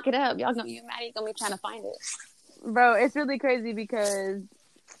 I'm gonna lock it up. You and Maddie gonna be trying to find it. Bro, it's really crazy because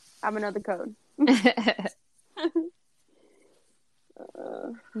I'm gonna know the code.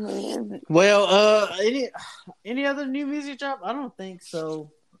 Man. Well, any other new music drop? I don't think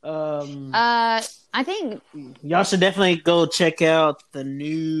so. I think Y'all should definitely go check out the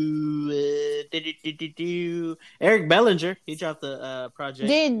new Eric Bellinger. He dropped the project.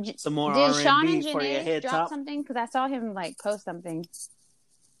 did Some more did Sean and R&B for your Janae head drop top. something? Because I saw him like post something.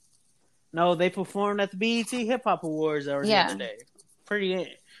 No, they performed at the BET Hip Hop Awards the other day.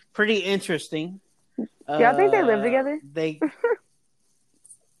 Pretty interesting. Y'all think they live together? They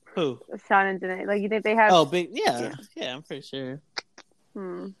who? Sean and Janae. Like, you think they have? Oh, yeah, I'm pretty sure.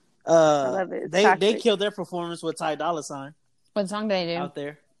 I love it. It's They toxic. killed their performance with Ty Dolla $ign What song did they do? out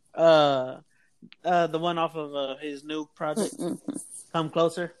there. The one off of his new project, Come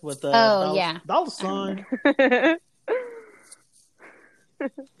Closer with Dolla $ign.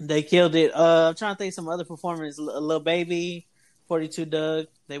 They killed it. I'm trying to think of some other performers. Lil Baby, 42 Doug.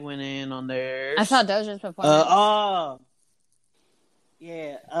 They went in on theirs. I saw Doja's performance.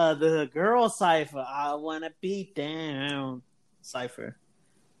 The girl cipher. I wanna beat down cipher.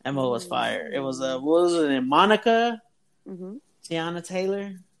 Emma was fire. It was what was it? Monica, Tiana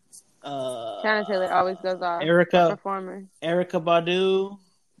Taylor. Tiana Taylor always goes off. Erykah Badu.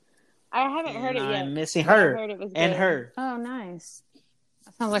 I haven't heard it yet. I'm missing her. I heard it was and good. her. Oh, nice.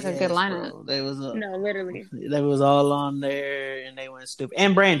 That sounds like a good lineup. Bro. They was literally. They was all on there, and they went stupid.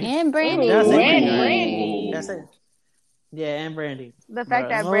 And Brandy. Brandy. That's it. Yeah, and Brandy. The fact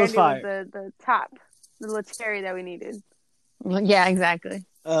that Brandy was the top, the little cherry that we needed. Yeah, exactly.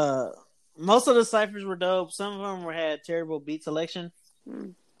 Most of the ciphers were dope. Some of them had terrible beat selection.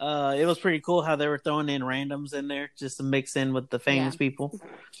 It was pretty cool how they were throwing in randoms in there just to mix in with the famous people.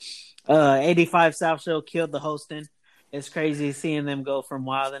 85 South Show killed the hosting. It's crazy seeing them go from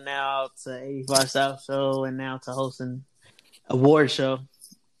Wild 'N Out to 85 South Show and now to hosting award show.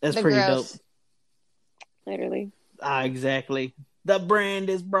 That's pretty dope. Literally. Exactly. The brand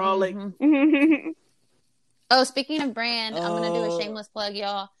is brawling. Oh, speaking of brand, I'm going to do a shameless plug,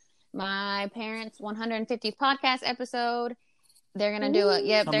 y'all. My parents' 150th podcast episode. They're going to do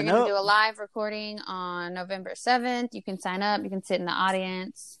they're going to do a live recording on November 7th. You can sign up. You can sit in the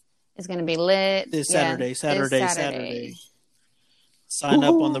audience. It's going to be lit. This Saturday. Sign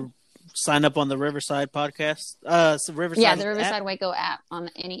up on the Riverside podcast. Riverside. Yeah, the Riverside app? Waco app on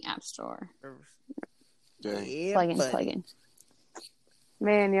any app store. Plug in.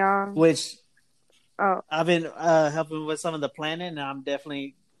 Man, y'all. Which I've been helping with some of the planning, and I'm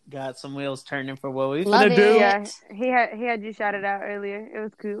definitely got some wheels turning for what we're gonna do. Yeah, he had you shouted out earlier. It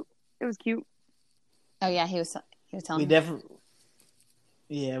was cute. Oh yeah, he was telling me.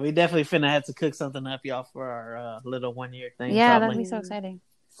 We definitely finna have to cook something up, y'all, for our little 1 year thing. Yeah, that'd be so exciting.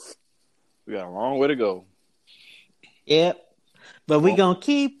 We got a long way to go. Yep, but we gonna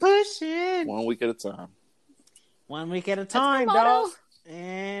keep pushing 1 week at a time. 1 week at a time, dog.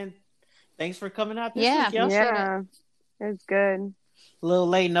 And thanks for coming out this week, y'all. Yeah, it's good. A little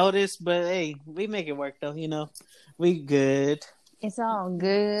late notice, but hey, we make it work though. You know, we good. It's all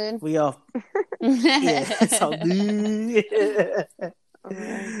good. We all, it's all good.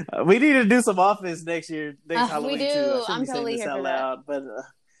 We need to do some Office next year, next Halloween we do. too. I'm totally here for that. But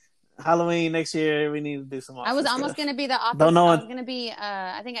Halloween next year, we need to do some Office. I was almost going to be the Office. I was going to be.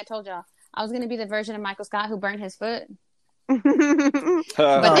 I think I told y'all I was going to be the version of Michael Scott who burned his foot. But then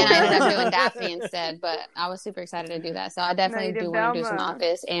I ended up doing Daphne instead. But I was super excited to do that. So I definitely do want to do some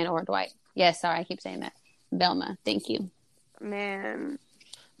Office or Dwight. Yes, sorry, I keep saying that. Belma, thank you. Man,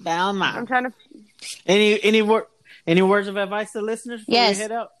 Belma. I'm trying to. Any words of advice to listeners before we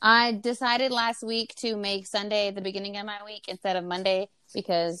head out? I decided last week to make Sunday the beginning of my week instead of Monday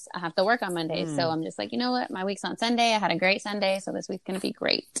because I have to work on Monday. So I'm just like, you know what? My week's on Sunday. I had a great Sunday, so this week's gonna be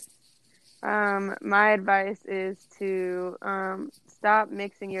great. My advice is to stop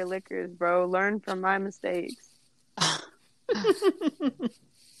mixing your liquors, bro. Learn from my mistakes.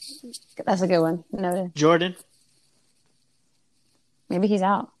 That's a good one. Noted. Jordan. Maybe he's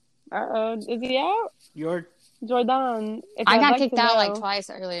out. Is he out? Jordan. I got kicked out like twice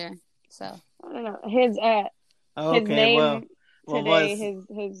earlier, so I don't know. His name today. His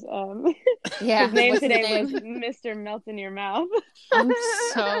his name today was Mr. Melt in Your Mouth. I'm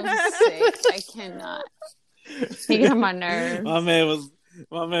so sick. I cannot. He got on my nerves. My man was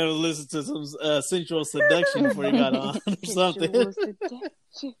listening to some sensual seduction before he got on or something.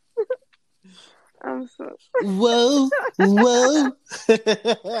 I'm so whoa.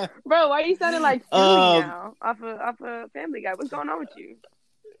 Bro, why are you sounding like Philly now? Off of Family Guy. What's going on with you?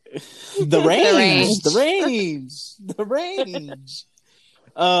 The range.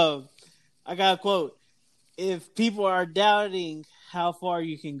 I got a quote. If people are doubting how far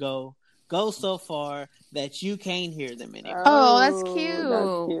you can go so far that you can't hear them anymore. Oh, that's cute.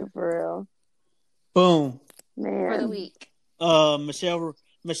 That's cute for real. Boom. Man. For the week.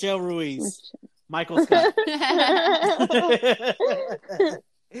 Michelle Ruiz. Michael Scott.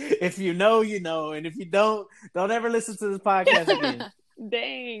 If you know, you know. And if you don't ever listen to this podcast again.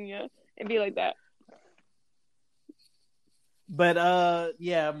 Dang. It'd be like that. But,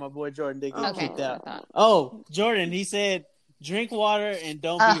 my boy Jordan did get kicked out. Oh, Jordan, he said, drink water and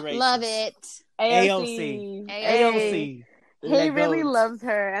don't be racist. Love it. AOC. He really loves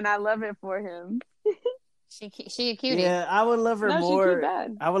her, and I love it for him. She a cutie. Yeah, I would love her more. She's too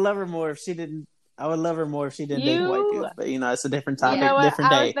bad. I would love her more if she didn't. I would love her more if she didn't date white dudes. But it's a different topic,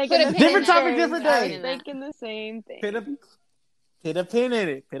 different day. Different topic, different day. I was thinking the same thing. Put a pin in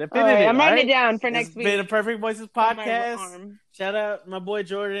it. I'm writing it down for next week. It's been a Perfect Voices podcast. Shout out my boy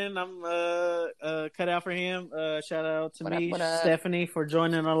Jordan. I'm cut out for him. Shout out to me, Stephanie, for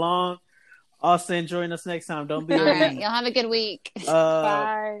joining along. Austin, join us next time. Don't be all right. Y'all have a good week.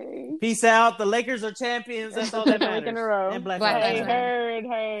 Bye. Peace out. The Lakers are champions. That's all that matters. Week in a row. And Black Lives Matter.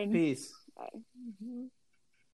 Heard. Peace.